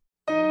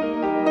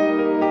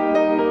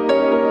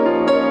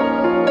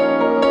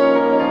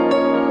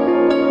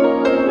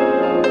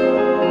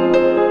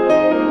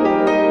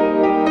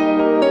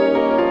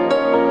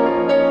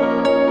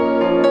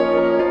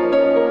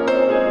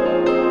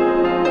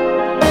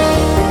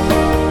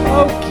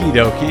 Okie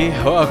dokie.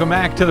 Welcome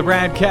back to the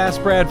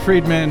BradCast. Brad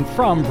Friedman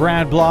from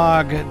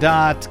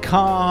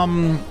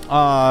bradblog.com.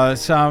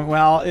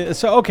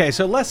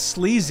 So less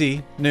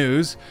sleazy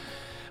news.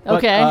 But,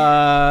 Okay.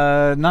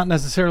 Not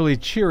necessarily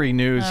cheery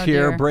news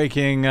here, dear.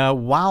 breaking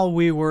while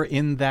we were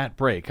in that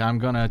break. I'm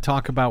going to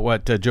talk about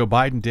what Joe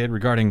Biden did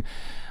regarding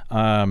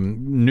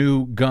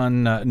new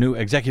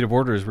executive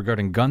orders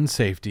regarding gun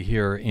safety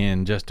here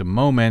in just a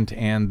moment.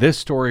 And this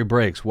story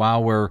breaks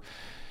while we're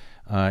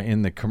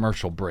in the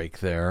commercial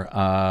break there.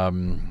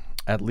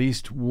 At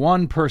least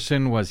one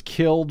person was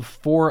killed,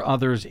 4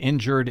 others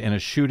injured in a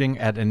shooting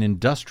at an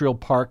industrial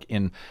park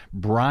in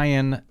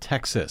Bryan,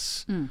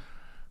 Texas.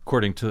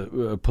 According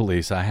to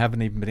police. I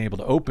haven't even been able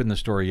to open the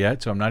story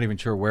yet, so I'm not even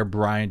sure where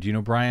Bryan. Do you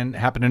know Bryan?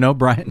 Happen to know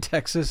Bryan,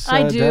 Texas?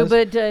 I do, does?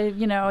 but,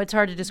 it's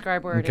hard to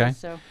describe where it is.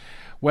 So.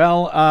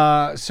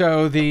 Well,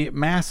 so the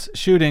mass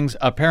shootings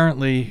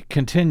apparently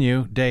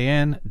continue day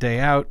in, day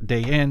out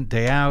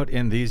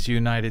in these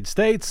United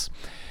States.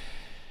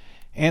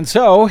 And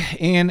so,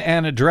 in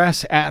an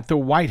address at the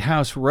White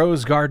House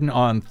Rose Garden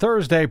on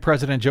Thursday,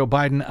 President Joe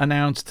Biden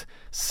announced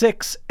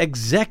 6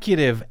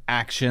 executive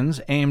actions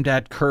aimed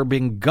at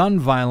curbing gun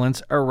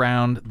violence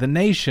around the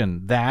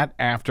nation that,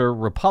 after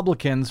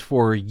Republicans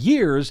for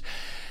years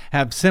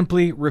have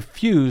simply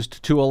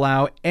refused to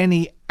allow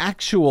any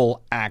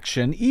actual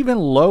action, even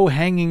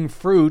low-hanging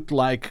fruit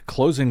like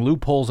closing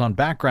loopholes on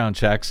background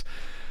checks,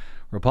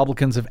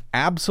 Republicans have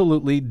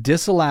absolutely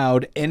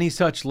disallowed any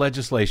such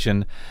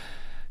legislation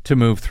to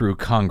move through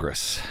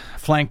Congress.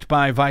 Flanked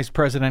by Vice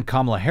President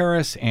Kamala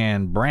Harris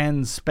and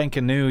brand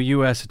spanking new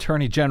U.S.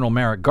 Attorney General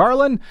Merrick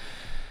Garland,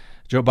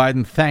 Joe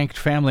Biden thanked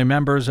family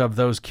members of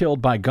those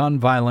killed by gun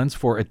violence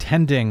for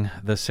attending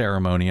the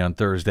ceremony on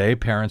Thursday.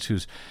 Parents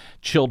whose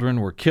children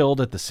were killed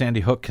at the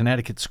Sandy Hook,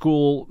 Connecticut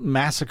school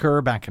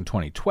massacre back in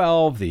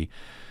 2012, the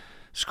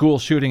school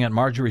shooting at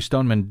Marjorie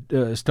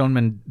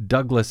Stoneman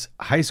Douglas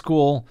High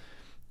School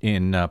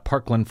in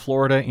Parkland,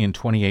 Florida in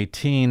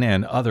 2018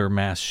 and other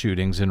mass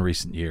shootings in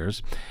recent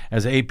years.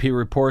 As AP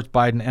reports,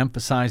 Biden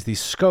emphasized the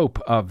scope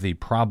of the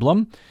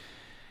problem,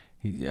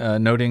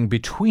 noting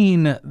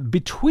between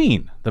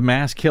the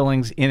mass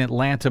killings in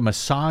Atlanta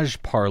massage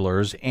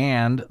parlors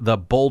and the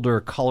Boulder,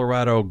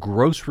 Colorado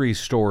grocery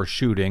store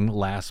shooting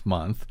last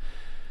month,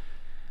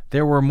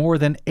 there were more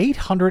than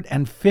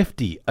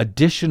 850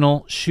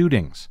 additional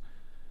shootings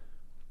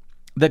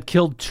that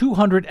killed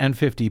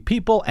 250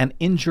 people and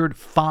injured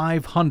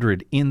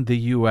 500 in the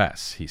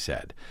U.S., he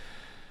said.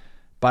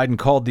 Biden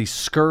called the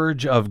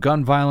scourge of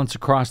gun violence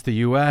across the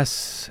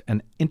U.S.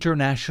 an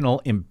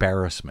international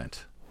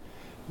embarrassment.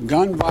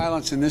 Gun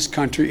violence in this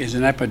country is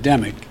an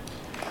epidemic,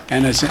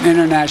 and it's an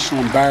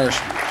international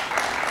embarrassment.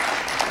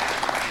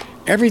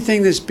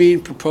 Everything that's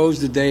being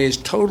proposed today is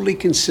totally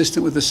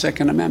consistent with the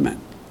Second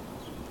Amendment.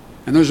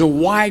 And there's a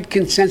wide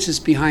consensus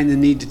behind the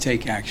need to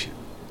take action.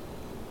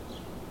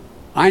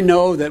 I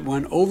know that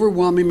when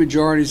overwhelming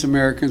majorities of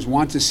Americans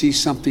want to see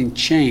something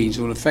change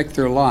that will affect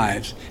their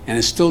lives, and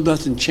it still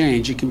doesn't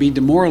change, it can be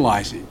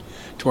demoralizing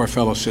to our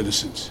fellow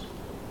citizens.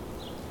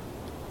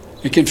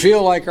 It can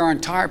feel like our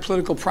entire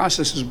political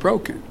process is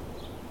broken.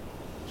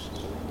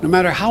 No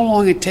matter how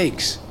long it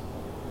takes,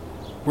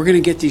 we're going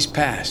to get these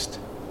passed.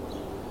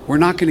 We're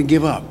not going to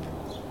give up.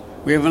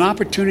 We have an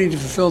opportunity to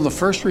fulfill the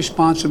first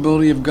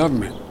responsibility of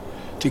government,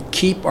 to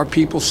keep our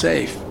people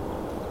safe.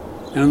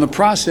 And in the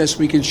process,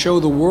 we can show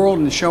the world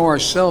and show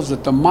ourselves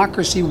that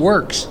democracy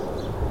works,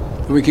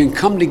 that we can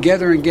come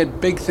together and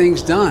get big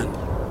things done.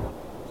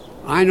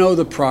 I know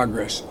the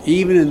progress,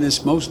 even in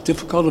this most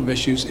difficult of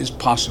issues, is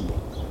possible.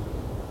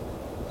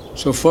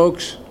 So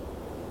folks,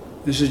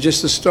 this is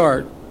just the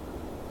start.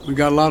 We've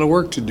got a lot of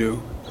work to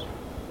do.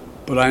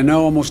 But I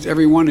know almost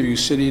every one of you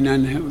sitting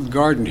in the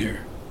garden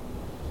here.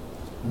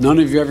 None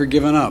of you ever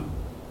given up.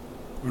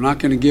 We're not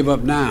going to give up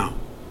now.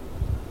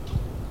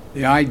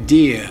 The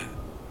idea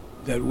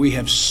that we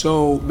have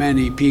so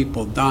many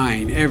people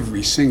dying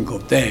every single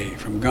day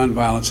from gun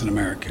violence in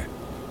America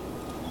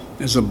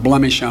is a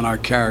blemish on our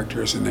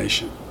character as a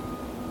nation.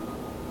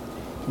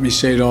 Let me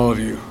say to all of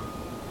you,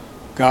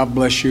 God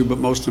bless you, but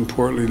most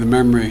importantly, the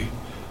memory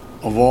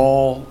of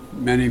all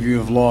many of you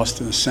have lost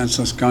to the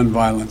senseless gun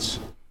violence.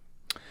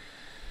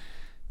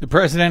 The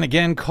president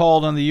again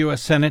called on the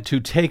U.S. Senate to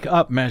take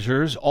up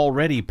measures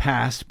already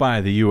passed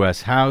by the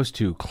U.S. House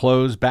to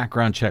close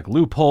background check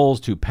loopholes,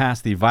 to pass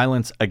the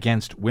Violence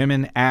Against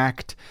Women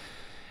Act,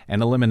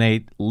 and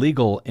eliminate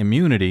legal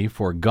immunity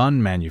for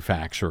gun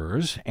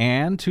manufacturers,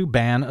 and to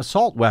ban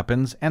assault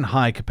weapons and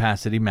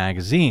high-capacity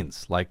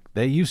magazines like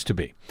they used to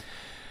be.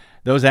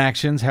 Those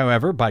actions,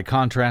 however, by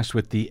contrast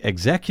with the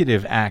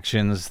executive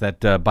actions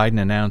that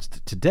Biden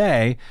announced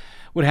today,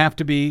 would have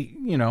to be,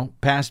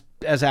 passed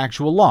as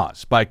actual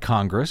laws by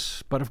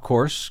Congress. But of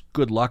course,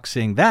 good luck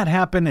seeing that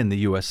happen in the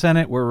U.S.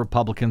 Senate, where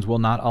Republicans will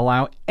not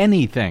allow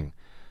anything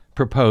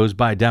proposed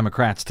by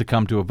Democrats to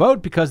come to a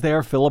vote because they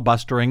are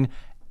filibustering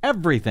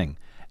everything.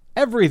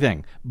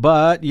 Everything.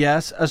 But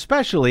yes,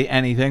 especially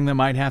anything that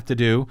might have to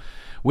do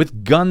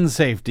with gun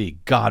safety,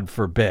 God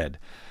forbid.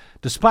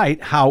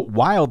 Despite how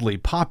wildly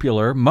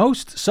popular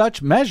most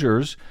such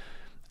measures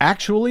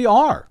actually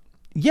are.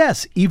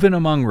 Yes, even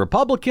among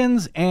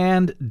Republicans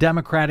and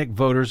Democratic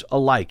voters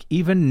alike.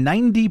 Even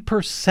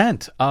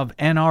 90% of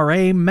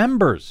NRA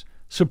members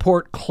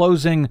support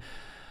closing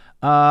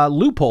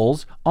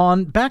loopholes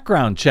on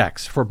background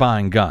checks for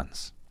buying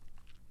guns.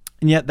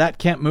 And yet that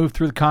can't move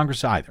through the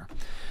Congress either.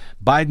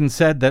 Biden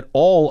said that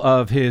all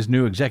of his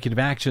new executive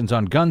actions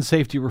on gun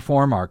safety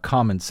reform are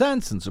common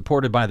sense and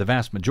supported by the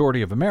vast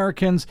majority of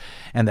Americans,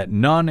 and that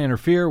none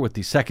interfere with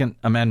the Second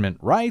Amendment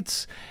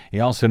rights. He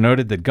also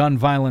noted that gun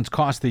violence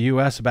costs the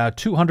U.S. about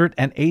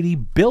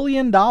 $280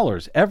 billion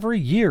every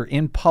year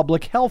in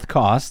public health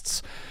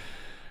costs,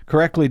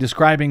 correctly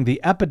describing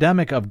the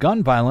epidemic of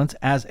gun violence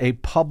as a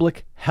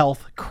public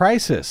health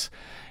crisis.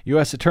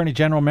 U.S. Attorney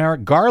General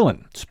Merrick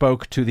Garland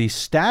spoke to the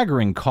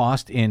staggering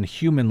cost in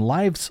human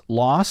lives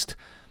lost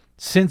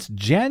since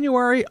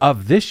January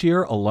of this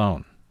year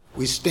alone.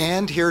 We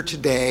stand here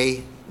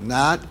today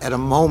not at a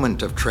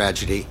moment of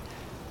tragedy,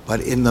 but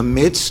in the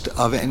midst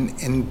of an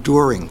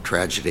enduring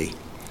tragedy.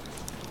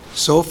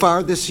 So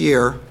far this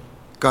year,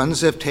 guns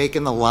have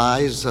taken the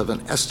lives of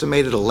an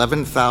estimated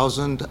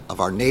 11,000 of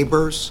our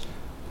neighbors,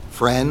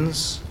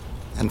 friends,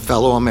 and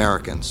fellow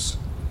Americans.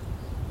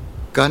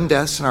 Gun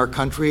deaths in our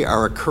country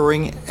are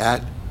occurring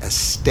at a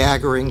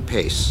staggering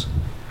pace,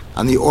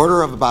 on the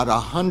order of about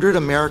 100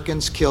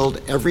 Americans killed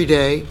every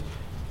day,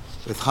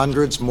 with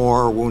hundreds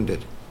more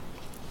wounded.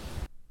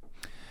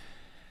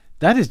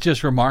 That is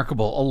just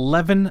remarkable.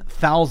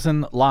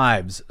 11,000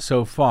 lives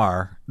so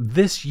far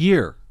this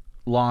year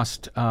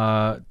lost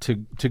to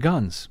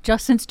guns.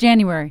 Just since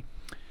January.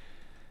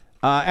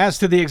 As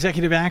to the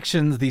executive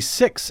actions, the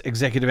 6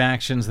 executive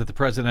actions that the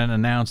president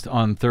announced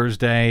on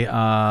Thursday,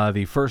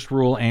 the first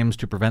rule aims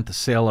to prevent the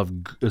sale of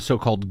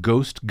so-called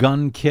ghost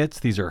gun kits.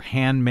 These are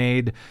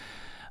handmade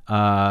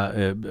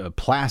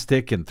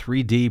plastic and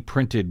 3D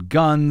printed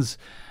guns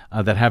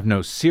that have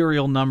no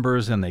serial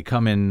numbers, and they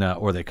come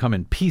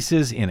in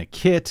pieces in a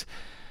kit.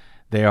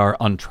 They are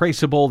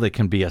untraceable. They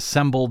can be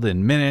assembled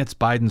in minutes.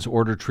 Biden's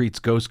order treats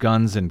ghost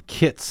guns and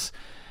kits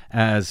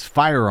as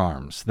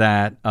firearms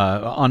that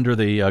under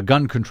the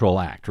Gun Control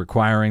Act,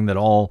 requiring that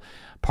all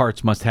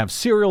parts must have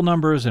serial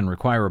numbers and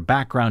require a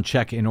background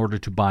check in order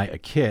to buy a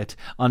kit.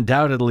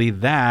 Undoubtedly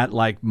that,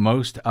 like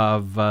most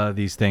of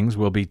these things,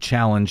 will be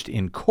challenged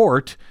in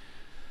court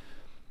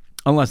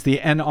unless the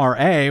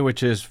NRA,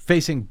 which is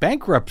facing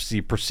bankruptcy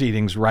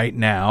proceedings right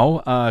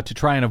now to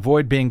try and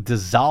avoid being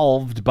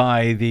dissolved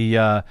by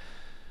the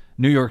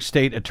New York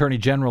State Attorney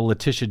General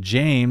Letitia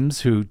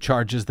James, who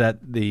charges that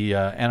the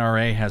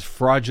NRA has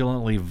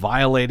fraudulently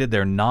violated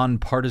their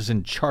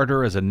nonpartisan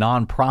charter as a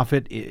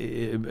nonprofit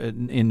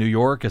in New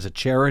York as a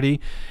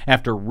charity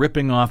after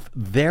ripping off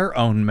their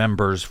own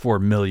members for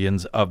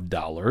millions of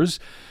dollars,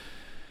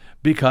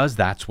 because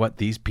that's what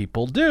these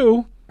people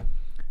do.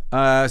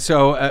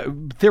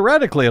 So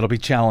theoretically, it'll be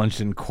challenged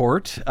in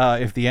court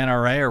if the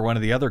NRA or one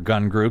of the other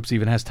gun groups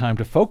even has time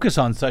to focus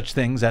on such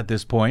things at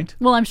this point.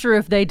 Well, I'm sure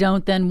if they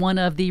don't, then one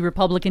of the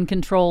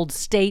Republican-controlled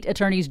state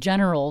attorneys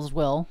generals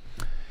will.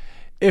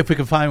 If we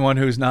can find one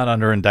who's not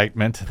under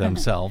indictment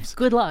themselves.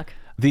 Good luck.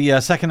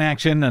 The second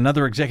action,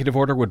 another executive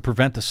order, would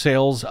prevent the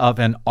sales of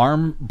an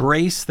arm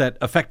brace that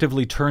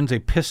effectively turns a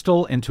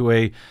pistol into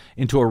a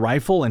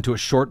rifle, into a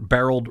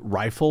short-barreled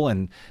rifle,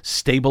 and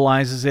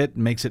stabilizes it,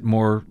 makes it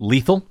more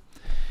lethal.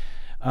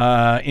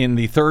 In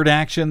the third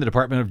action, the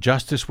Department of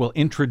Justice will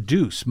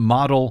introduce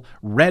model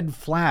red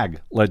flag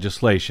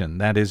legislation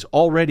that is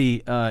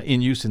already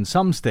in use in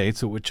some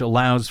states, which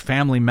allows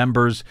family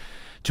members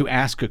to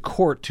ask a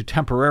court to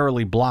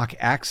temporarily block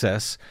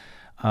access,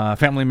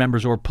 family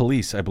members or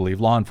police, I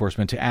believe, law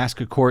enforcement, to ask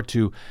a court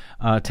to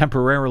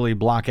temporarily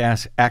block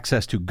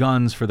access to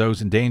guns for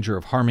those in danger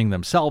of harming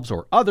themselves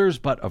or others.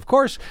 But, of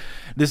course,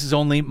 this is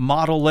only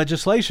model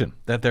legislation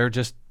that they're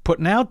just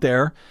putting out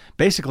there,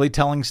 basically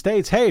telling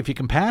states, hey, if you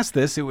can pass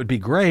this, it would be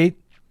great.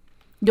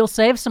 You'll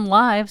save some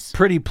lives.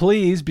 Pretty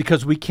please,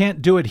 because we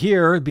can't do it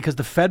here because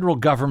the federal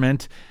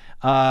government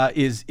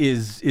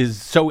is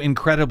so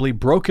incredibly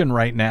broken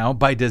right now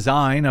by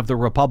design of the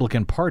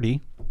Republican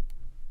Party.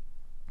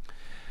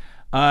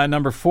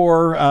 Number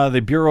 4,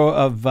 the Bureau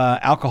of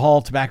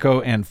Alcohol,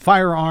 Tobacco, and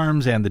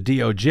Firearms and the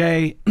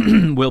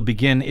DOJ will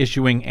begin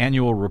issuing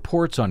annual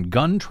reports on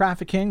gun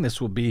trafficking.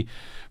 This will be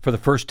for the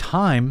first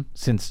time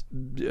since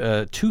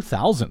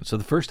 2000, so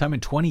the first time in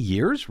 20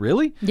 years,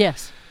 really?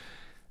 Yes.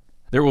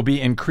 There will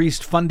be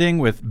increased funding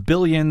with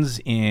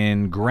billions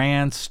in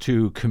grants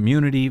to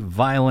community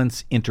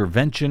violence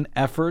intervention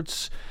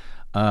efforts.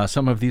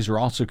 Some of these are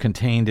also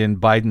contained in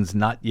Biden's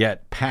not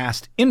yet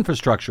passed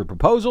infrastructure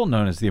proposal,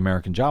 known as the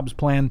American Jobs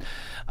Plan.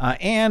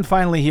 And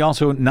finally, he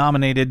also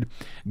nominated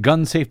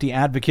gun safety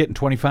advocate and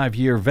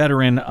 25-year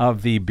veteran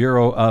of the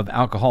Bureau of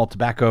Alcohol,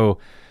 Tobacco,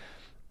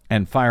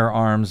 and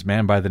Firearms,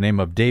 man by the name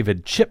of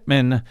David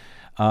Chipman,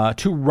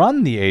 to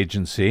run the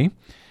agency.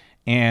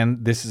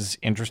 And this is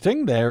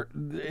interesting.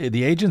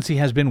 The agency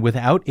has been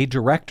without a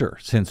director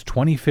since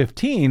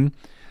 2015,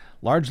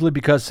 largely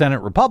because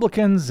Senate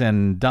Republicans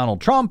and Donald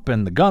Trump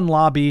and the gun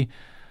lobby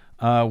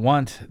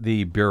want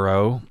the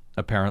Bureau,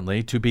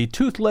 apparently, to be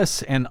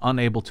toothless and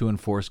unable to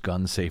enforce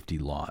gun safety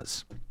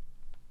laws.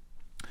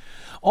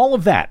 All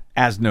of that,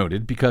 as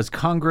noted, because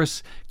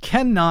Congress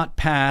cannot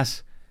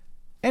pass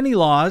any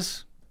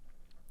laws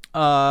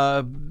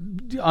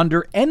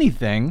under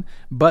anything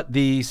but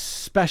the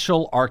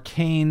special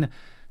arcane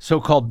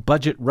so-called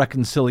budget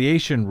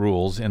reconciliation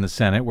rules in the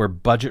Senate, where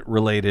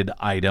budget-related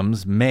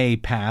items may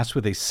pass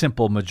with a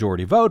simple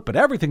majority vote, but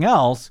everything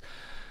else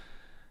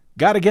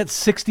got to get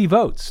 60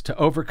 votes to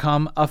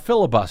overcome a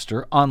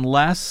filibuster,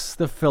 unless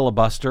the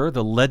filibuster,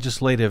 the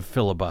legislative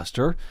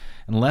filibuster,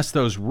 unless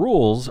those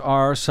rules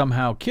are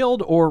somehow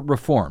killed or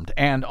reformed.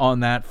 And on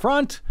that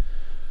front,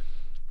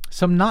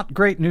 some not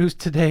great news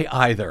today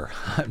either,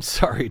 I'm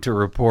sorry to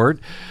report.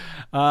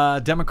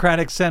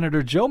 Democratic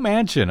Senator Joe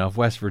Manchin of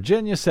West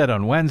Virginia said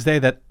on Wednesday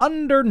that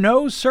under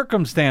no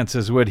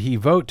circumstances would he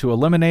vote to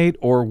eliminate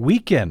or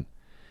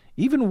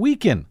even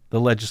weaken the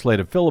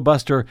legislative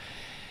filibuster.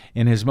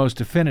 In his most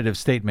definitive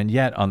statement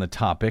yet on the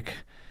topic,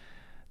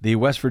 the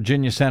West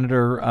Virginia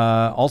senator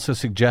also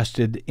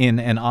suggested in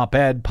an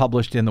op-ed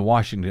published in the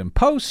Washington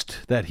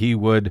Post that he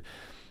would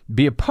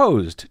be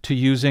opposed to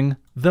using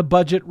the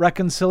budget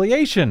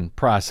reconciliation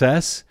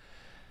process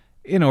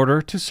in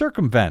order to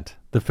circumvent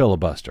the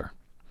filibuster.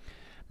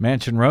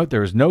 Manchin wrote,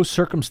 "There is no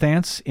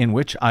circumstance in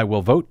which I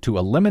will vote to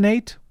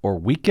eliminate or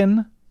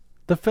weaken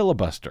the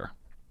filibuster."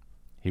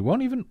 He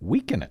won't even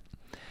weaken it.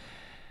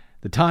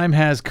 The time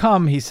has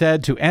come, he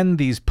said, to end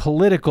these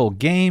political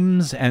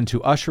games and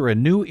to usher a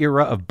new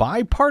era of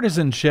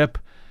bipartisanship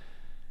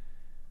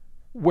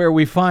where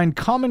we find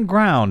common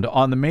ground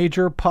on the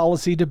major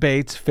policy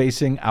debates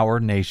facing our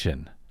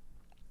nation.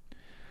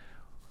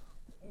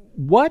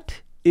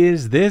 What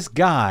is this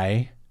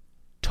guy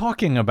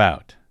talking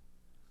about?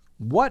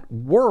 What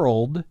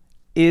world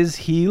is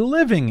he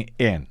living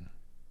in?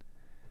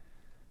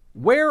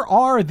 Where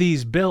are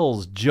these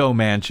bills, Joe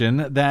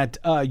Manchin, that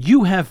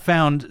you have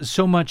found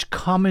so much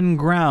common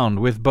ground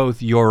with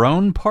both your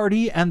own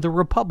party and the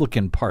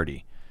Republican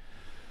Party?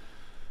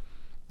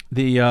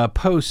 The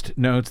Post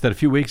notes that a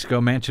few weeks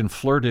ago, Manchin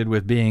flirted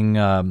with being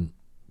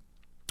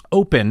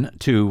open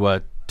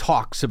to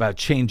talks about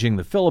changing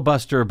the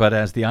filibuster, but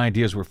as the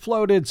ideas were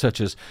floated, such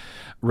as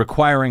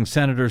requiring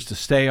senators to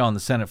stay on the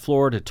Senate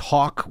floor to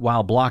talk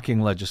while blocking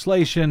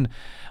legislation,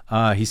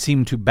 he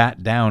seemed to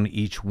bat down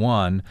each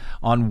one.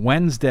 On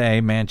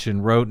Wednesday,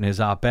 Manchin wrote in his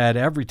op-ed,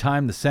 "Every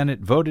time the Senate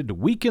voted to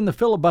weaken the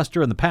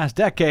filibuster in the past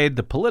decade,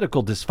 the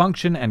political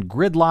dysfunction and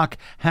gridlock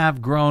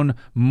have grown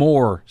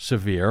more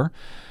severe."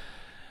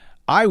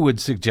 I would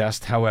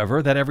suggest,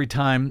 however, that every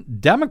time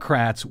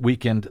Democrats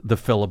weakened the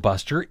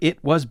filibuster,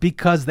 it was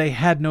because they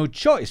had no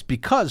choice.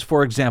 Because,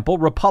 for example,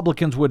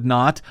 Republicans would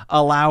not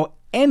allow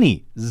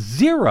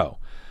zero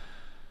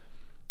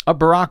of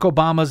Barack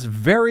Obama's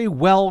very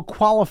well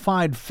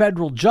qualified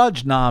federal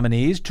judge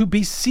nominees to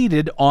be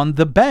seated on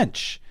the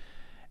bench.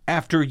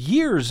 After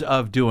years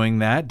of doing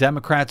that,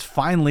 Democrats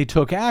finally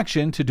took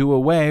action to do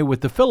away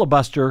with the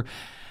filibuster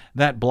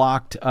that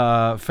blocked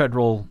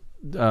federal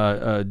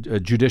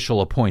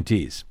judicial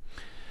appointees.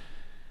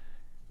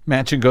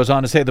 Manchin goes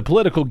on to say the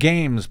political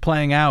games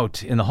playing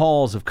out in the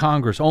halls of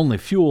Congress only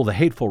fuel the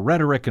hateful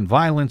rhetoric and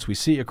violence we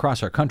see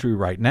across our country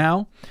right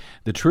now.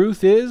 The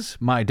truth is,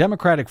 my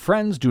Democratic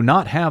friends do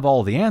not have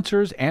all the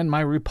answers, and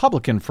my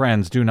Republican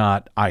friends do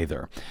not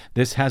either.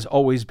 This has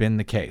always been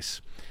the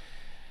case.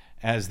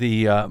 As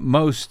the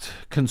most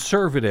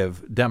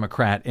conservative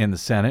Democrat in the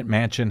Senate,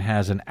 Manchin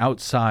has an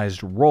outsized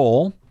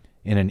role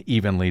in an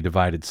evenly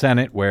divided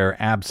Senate where,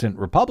 absent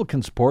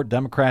Republican support,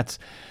 Democrats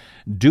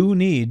do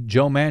need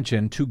Joe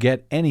Manchin to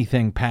get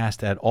anything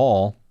passed at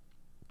all.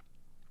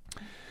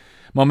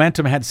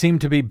 Momentum had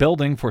seemed to be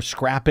building for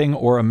scrapping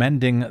or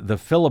amending the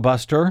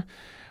filibuster,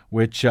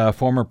 which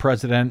former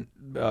President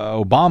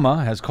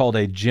Obama has called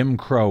a Jim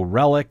Crow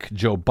relic.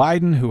 Joe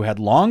Biden, who had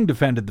long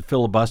defended the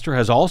filibuster,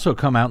 has also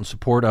come out in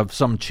support of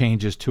some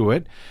changes to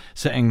it,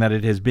 saying that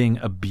it is being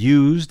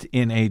abused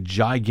in a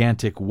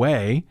gigantic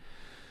way.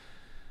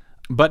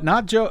 But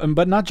not Joe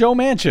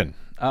Manchin,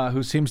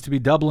 who seems to be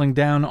doubling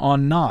down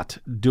on not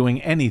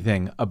doing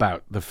anything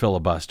about the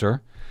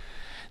filibuster.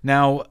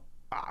 Now,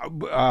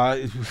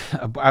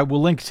 I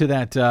will link to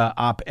that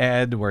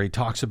op-ed where he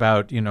talks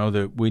about,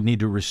 that we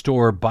need to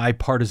restore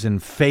bipartisan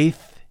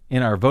faith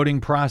in our voting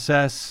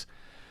process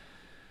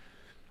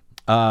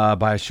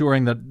by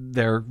assuring all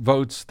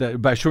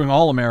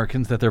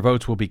Americans that their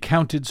votes will be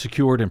counted,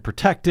 secured, and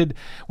protected.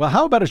 Well,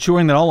 how about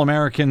assuring that all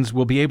Americans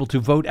will be able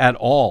to vote at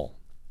all,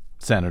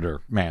 Senator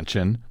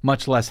Manchin,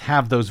 much less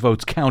have those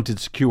votes counted,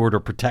 secured,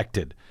 or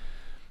protected?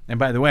 And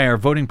by the way, our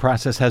voting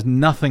process has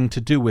nothing to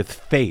do with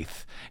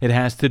faith. It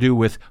has to do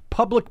with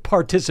public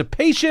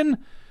participation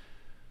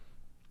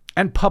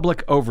and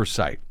public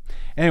oversight.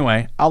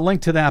 Anyway, I'll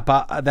link to that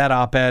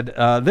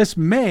op-ed. This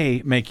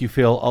may make you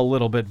feel a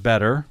little bit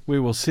better.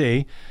 We will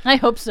see. I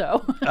hope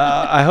so.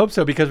 I hope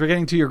so, because we're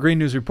getting to your Green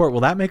News Report.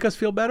 Will that make us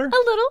feel better? A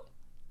little.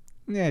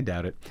 Yeah, I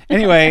doubt it.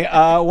 Anyway,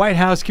 White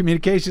House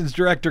Communications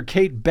Director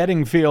Kate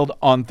Bedingfield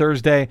on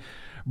Thursday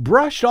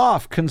brushed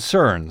off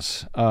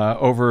concerns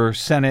over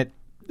Senator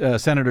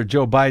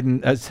Joe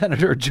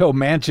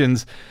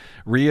Manchin's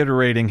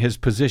reiterating his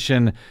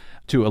position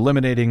to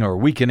eliminating or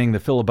weakening the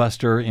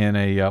filibuster in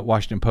a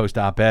Washington Post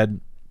op-ed.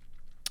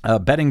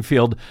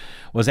 Bedingfield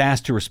was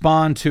asked to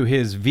respond to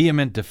his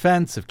vehement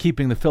defense of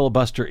keeping the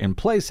filibuster in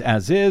place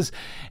as is,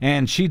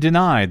 and she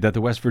denied that the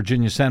West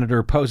Virginia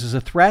senator poses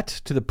a threat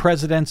to the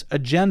president's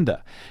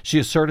agenda. She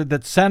asserted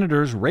that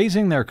senators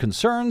raising their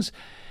concerns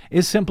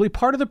is simply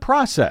part of the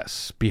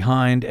process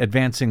behind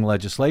advancing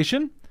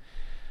legislation.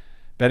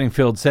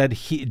 Bedingfield said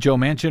Joe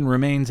Manchin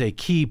remains a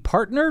key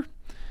partner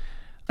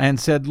and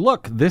said,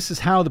 look, this is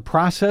how the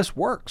process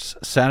works.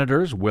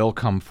 Senators will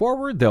come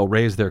forward. They'll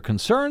raise their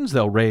concerns.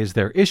 They'll raise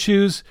their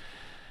issues.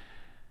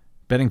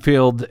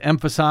 Bedingfield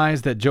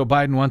emphasized that Joe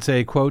Biden wants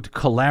a, quote,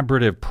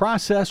 collaborative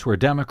process where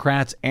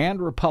Democrats and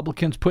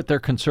Republicans put their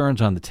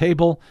concerns on the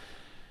table.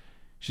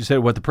 She said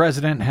what the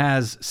president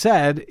has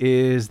said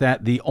is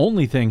that the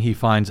only thing he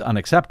finds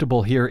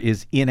unacceptable here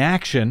is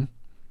inaction.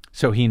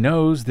 So he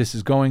knows this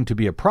is going to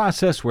be a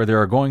process where there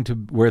are going to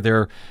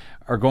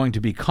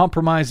be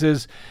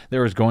compromises.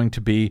 There is going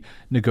to be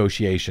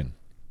negotiation.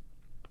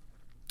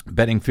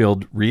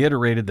 Bedingfield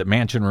reiterated that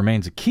Manchin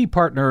remains a key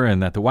partner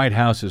and that the White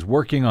House is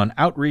working on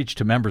outreach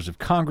to members of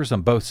Congress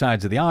on both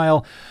sides of the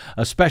aisle,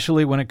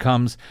 especially when it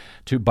comes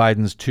to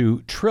Biden's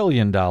 $2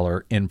 trillion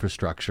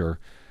infrastructure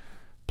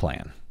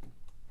plan.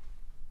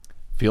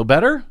 Feel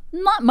better?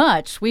 Not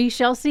much. We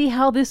shall see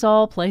how this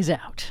all plays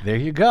out. There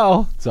you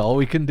go. That's all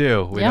we can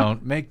do. We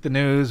don't make the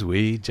news.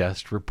 We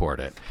just report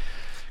it.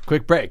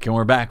 Quick break, and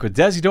we're back with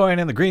Desi Doyen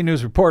and the Green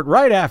News Report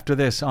right after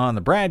this on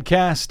the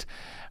BradCast.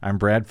 I'm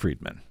Brad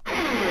Friedman.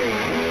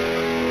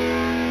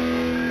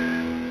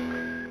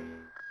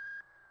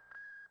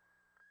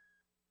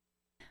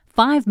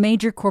 5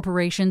 major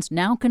corporations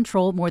now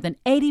control more than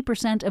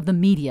 80% of the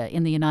media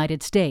in the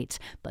United States,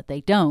 but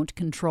they don't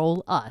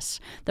control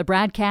us. The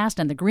BradCast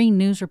and the Green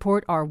News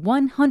Report are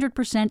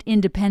 100%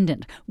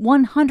 independent,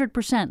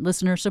 100%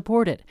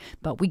 listener-supported.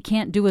 But we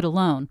can't do it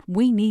alone.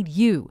 We need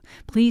you.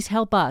 Please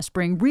help us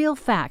bring real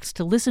facts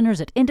to listeners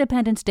at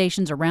independent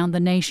stations around the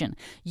nation.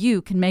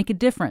 You can make a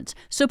difference.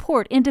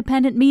 Support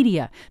independent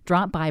media.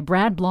 Drop by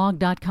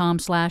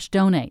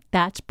bradblog.com/donate.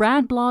 That's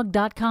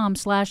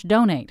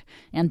bradblog.com/donate.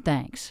 And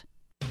thanks.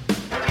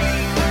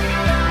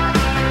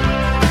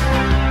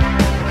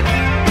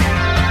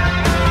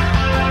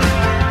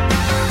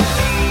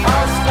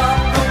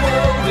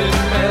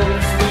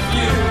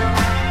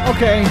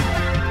 Okay,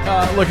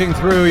 looking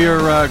through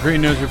your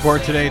Green News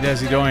Report today,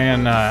 Desi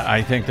Doyen,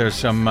 I think there's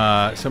some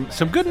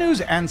good news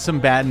and some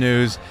bad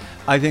news.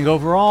 I think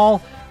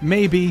overall,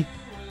 maybe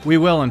we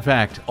will, in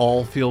fact,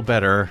 all feel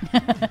better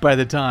by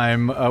the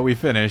time we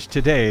finish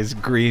today's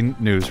Green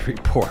News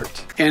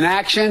Report.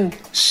 Inaction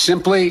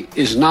simply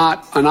is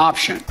not an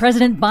option.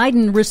 President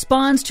Biden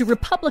responds to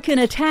Republican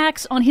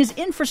attacks on his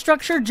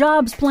infrastructure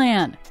jobs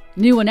plan.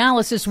 New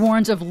analysis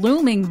warns of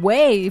looming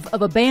wave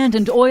of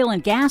abandoned oil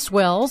and gas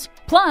wells.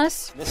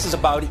 Plus, this is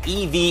about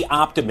EV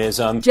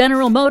optimism.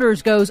 General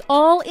Motors goes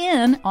all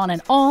in on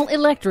an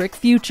all-electric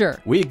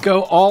future. We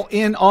go all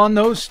in on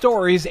those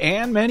stories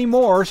and many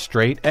more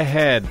straight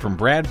ahead. From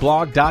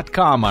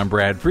BradBlog.com, I'm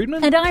Brad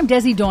Friedman. And I'm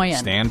Desi Doyen.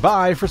 Stand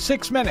by for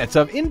 6 minutes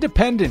of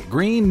independent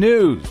green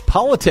news,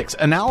 politics,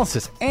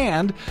 analysis,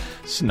 and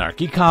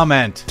snarky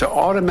comment. To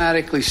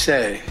automatically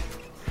say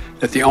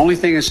that the only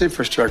thing that's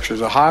infrastructure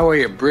is a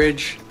highway, a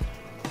bridge,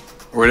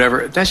 or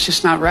whatever, that's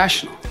just not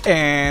rational.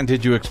 And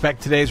did you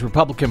expect today's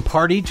Republican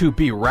Party to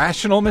be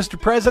rational, Mr.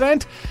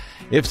 President?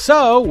 If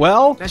so,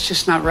 well, that's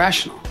just not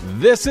rational.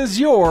 This is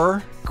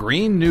your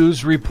Green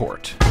News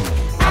Report.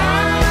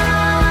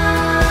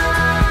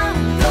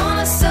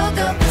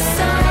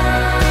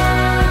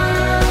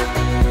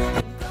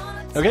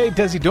 Okay,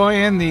 Desi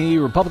Doyen, the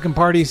Republican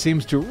Party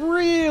seems to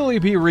really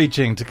be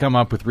reaching to come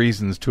up with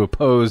reasons to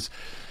oppose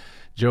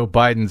Joe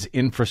Biden's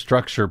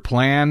infrastructure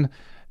plan,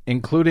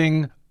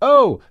 including,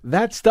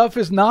 that stuff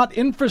is not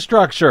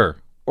infrastructure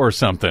or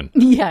something.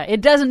 Yeah,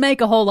 it doesn't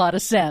make a whole lot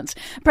of sense.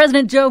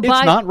 President Joe Biden...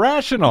 It's not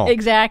rational.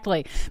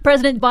 Exactly.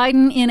 President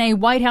Biden, in a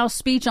White House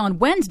speech on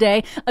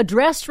Wednesday,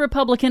 addressed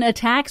Republican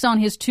attacks on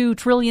his $2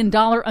 trillion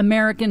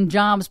American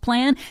jobs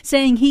plan,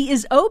 saying he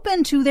is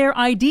open to their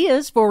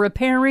ideas for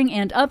repairing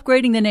and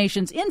upgrading the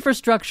nation's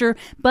infrastructure,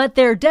 but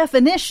their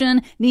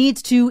definition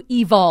needs to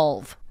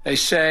evolve. They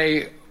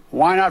say,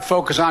 why not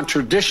focus on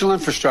traditional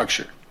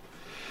infrastructure?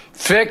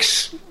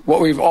 Fix what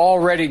we've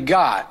already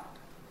got,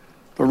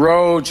 the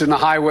roads and the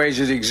highways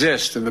that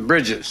exist and the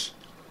bridges.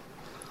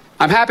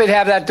 I'm happy to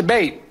have that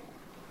debate,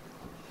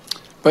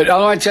 but I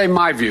want to tell you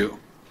my view.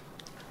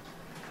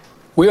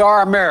 We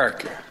are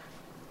America.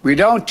 We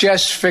don't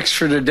just fix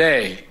for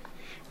today.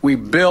 We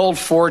build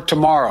for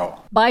tomorrow.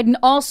 Biden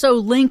also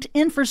linked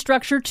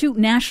infrastructure to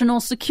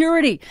national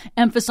security,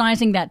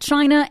 emphasizing that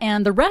China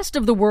and the rest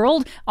of the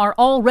world are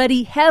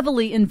already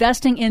heavily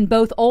investing in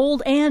both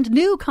old and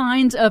new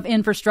kinds of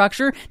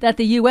infrastructure that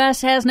the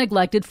U.S. has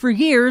neglected for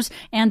years,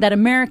 and that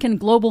American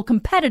global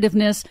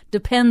competitiveness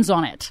depends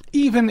on it.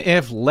 Even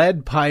if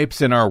lead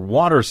pipes in our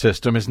water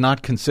system is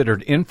not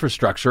considered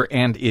infrastructure,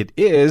 and it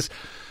is,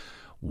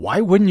 why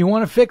wouldn't you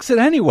want to fix it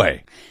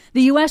anyway?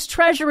 The U.S.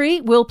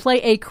 Treasury will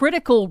play a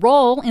critical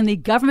role in the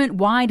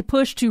government-wide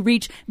push to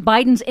reach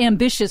Biden's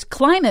ambitious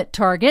climate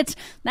targets.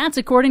 That's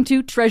according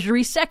to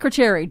Treasury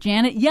Secretary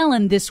Janet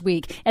Yellen this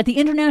week at the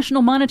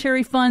International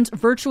Monetary Fund's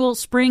virtual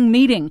spring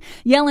meeting.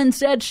 Yellen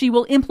said she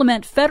will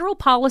implement federal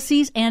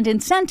policies and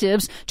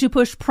incentives to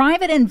push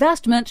private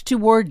investment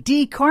toward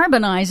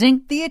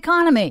decarbonizing the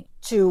economy.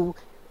 To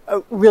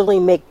really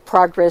make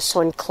progress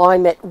on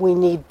climate, we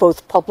need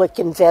both public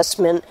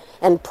investment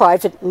and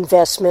private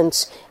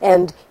investments,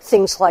 and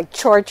things like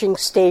charging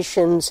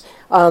stations,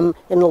 an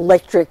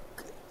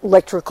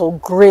electrical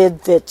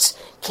grid that's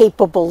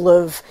capable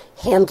of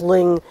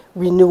handling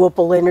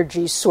renewable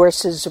energy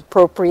sources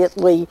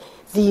appropriately.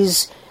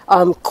 These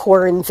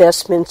core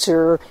investments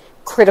are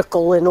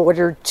critical in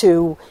order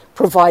to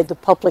provide the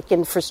public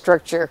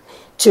infrastructure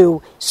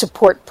to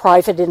support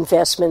private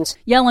investments.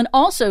 Yellen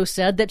also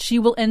said that she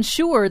will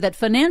ensure that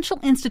financial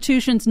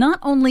institutions not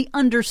only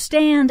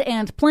understand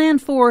and plan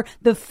for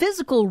the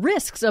physical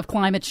risks of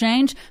climate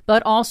change,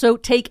 but also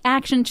take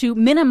action to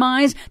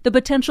minimize the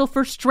potential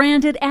for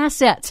stranded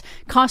assets,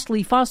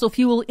 costly fossil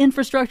fuel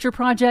infrastructure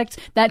projects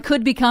that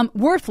could become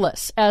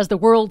worthless as the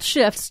world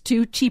shifts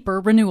to cheaper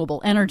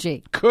renewable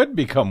energy. Could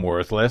become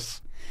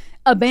worthless.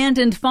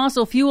 Abandoned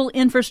fossil fuel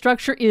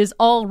infrastructure is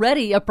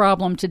already a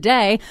problem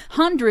today.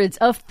 Hundreds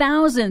of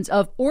thousands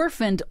of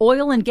orphaned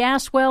oil and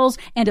gas wells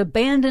and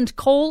abandoned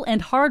coal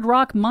and hard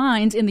rock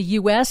mines in the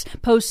U.S.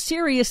 pose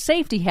serious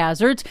safety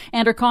hazards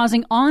and are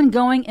causing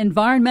ongoing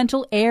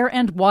environmental, air,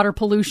 and water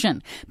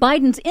pollution.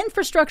 Biden's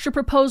infrastructure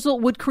proposal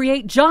would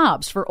create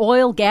jobs for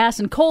oil, gas,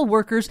 and coal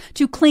workers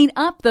to clean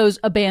up those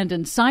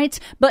abandoned sites,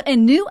 but a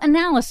new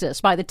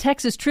analysis by the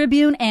Texas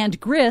Tribune and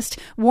Grist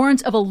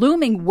warns of a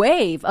looming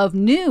wave of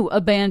new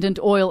abandoned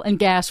oil and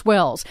gas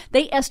wells.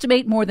 They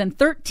estimate more than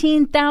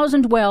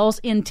 13,000 wells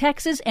in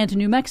Texas and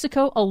New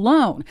Mexico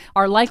alone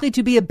are likely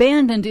to be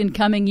abandoned in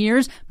coming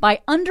years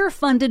by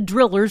underfunded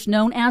drillers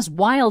known as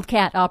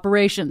wildcat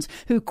operations,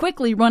 who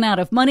quickly run out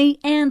of money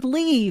and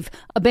leave,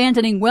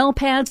 abandoning well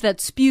pads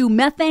that spew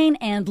methane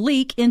and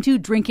leak into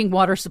drinking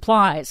water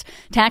supplies.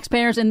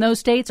 Taxpayers in those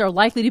states are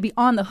likely to be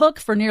on the hook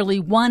for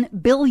nearly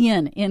 $1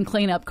 billion in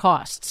cleanup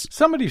costs.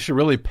 Somebody should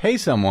really pay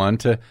someone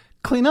to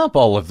clean up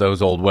all of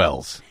those old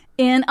wells.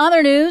 In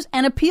other news,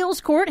 an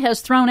appeals court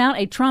has thrown out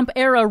a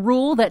Trump-era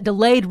rule that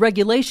delayed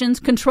regulations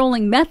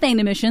controlling methane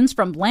emissions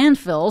from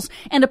landfills,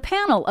 and a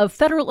panel of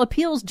federal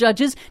appeals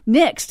judges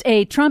nixed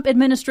a Trump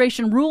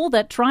administration rule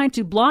that tried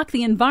to block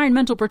the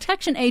Environmental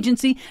Protection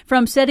Agency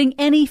from setting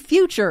any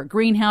future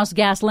greenhouse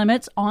gas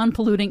limits on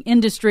polluting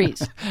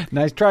industries.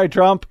 Nice try,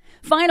 Trump.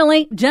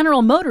 Finally,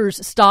 General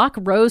Motors stock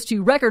rose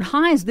to record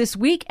highs this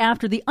week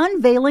after the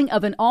unveiling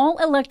of an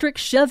all-electric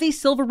Chevy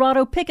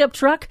Silverado pickup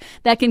truck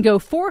that can go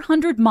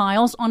 400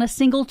 miles on a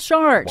single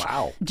charge.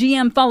 Wow.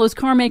 GM follows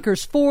car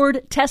makers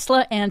Ford,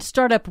 Tesla, and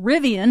startup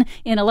Rivian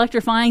in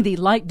electrifying the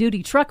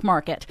light-duty truck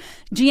market.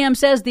 GM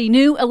says the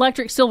new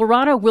electric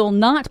Silverado will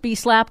not be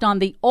slapped on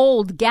the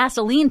old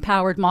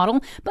gasoline-powered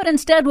model, but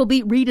instead will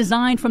be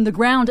redesigned from the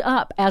ground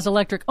up as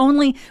electric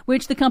only,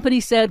 which the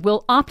company said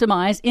will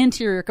optimize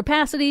interior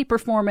capacity,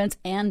 performance,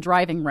 and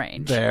driving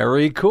range.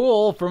 Very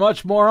cool. For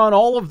much more on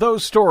all of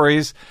those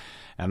stories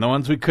and the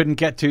ones we couldn't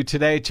get to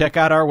today, check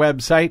out our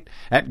website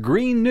at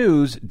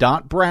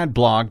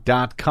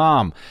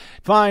greennews.bradblog.com.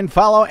 Find,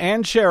 follow,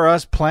 and share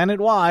us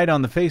planet-wide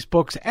on the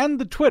Facebooks and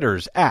the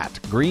Twitters at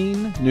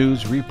Green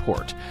News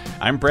Report.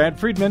 I'm Brad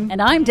Friedman.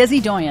 And I'm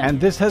Desi Doyen. And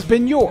this has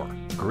been your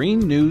Green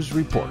News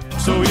Report.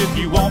 So if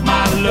you want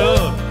my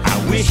love,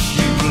 I wish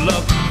you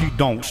luck. You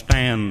don't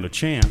stand a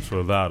chance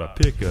without a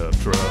pickup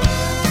truck.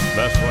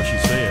 That's what she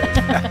said.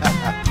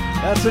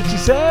 That's what she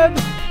said?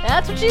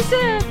 That's what she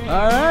said.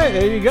 All right,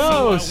 there you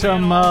go.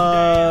 Some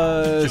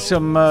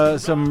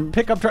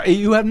pickup truck.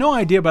 You have no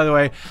idea, by the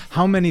way,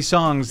 how many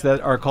songs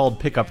that are called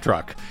pickup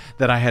truck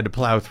that I had to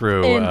plow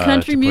through. In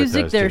country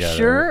music, there together.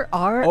 Sure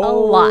are a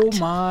lot. Oh,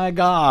 my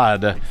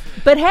God.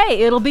 But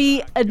hey, it'll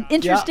be an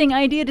interesting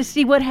idea to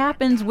see what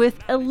happens with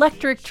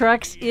electric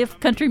trucks if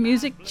country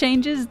music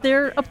changes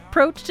their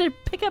approach to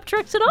pickup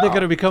trucks at all. They're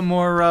going to become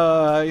more,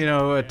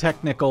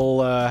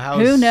 technical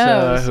house. Who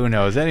knows? Who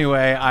knows?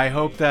 Anyway, I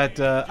hope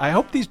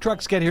these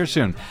trucks get here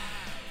soon.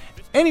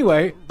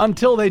 Anyway,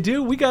 until they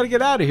do, we got to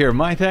get out of here.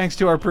 My thanks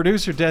to our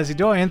producer, Desi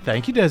Doyen.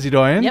 Thank you, Desi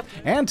Doyen. Yep.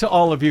 And to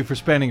all of you for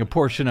spending a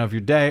portion of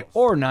your day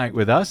or night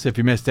with us. If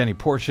you missed any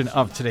portion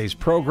of today's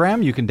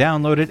program, you can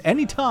download it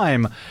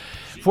anytime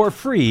for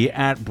free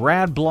at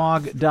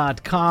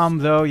bradblog.com,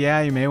 though, yeah,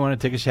 you may want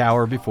to take a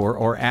shower before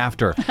or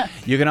after.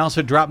 You can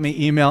also drop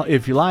me email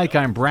if you like.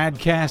 I'm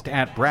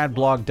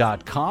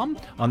bradcast@bradblog.com.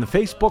 On the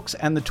Facebooks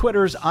and the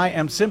Twitters, I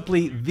am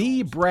simply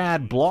the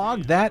Brad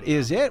Blog. That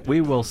is it. We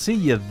will see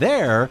you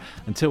there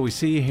until we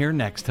see you here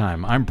next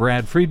time. I'm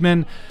Brad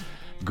Friedman.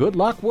 Good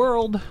luck,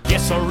 world.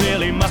 Guess I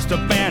really must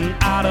have been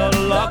out of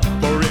luck,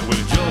 for it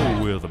was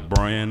Joe with a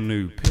brand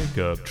new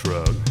pickup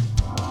truck.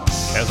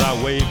 As I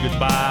waved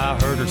goodbye, I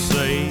heard her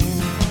say,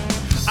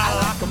 I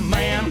like a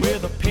man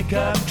with a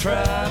pickup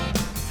truck.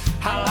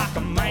 I like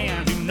a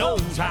man who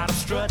knows how to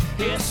strut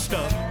his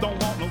stuff. Don't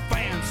want no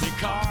fancy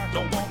car,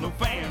 don't want no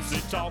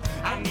fancy talk.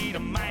 I need a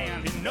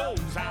man who knows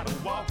how to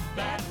walk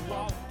that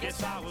walk.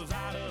 Guess I was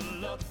out of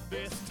luck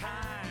this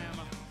time.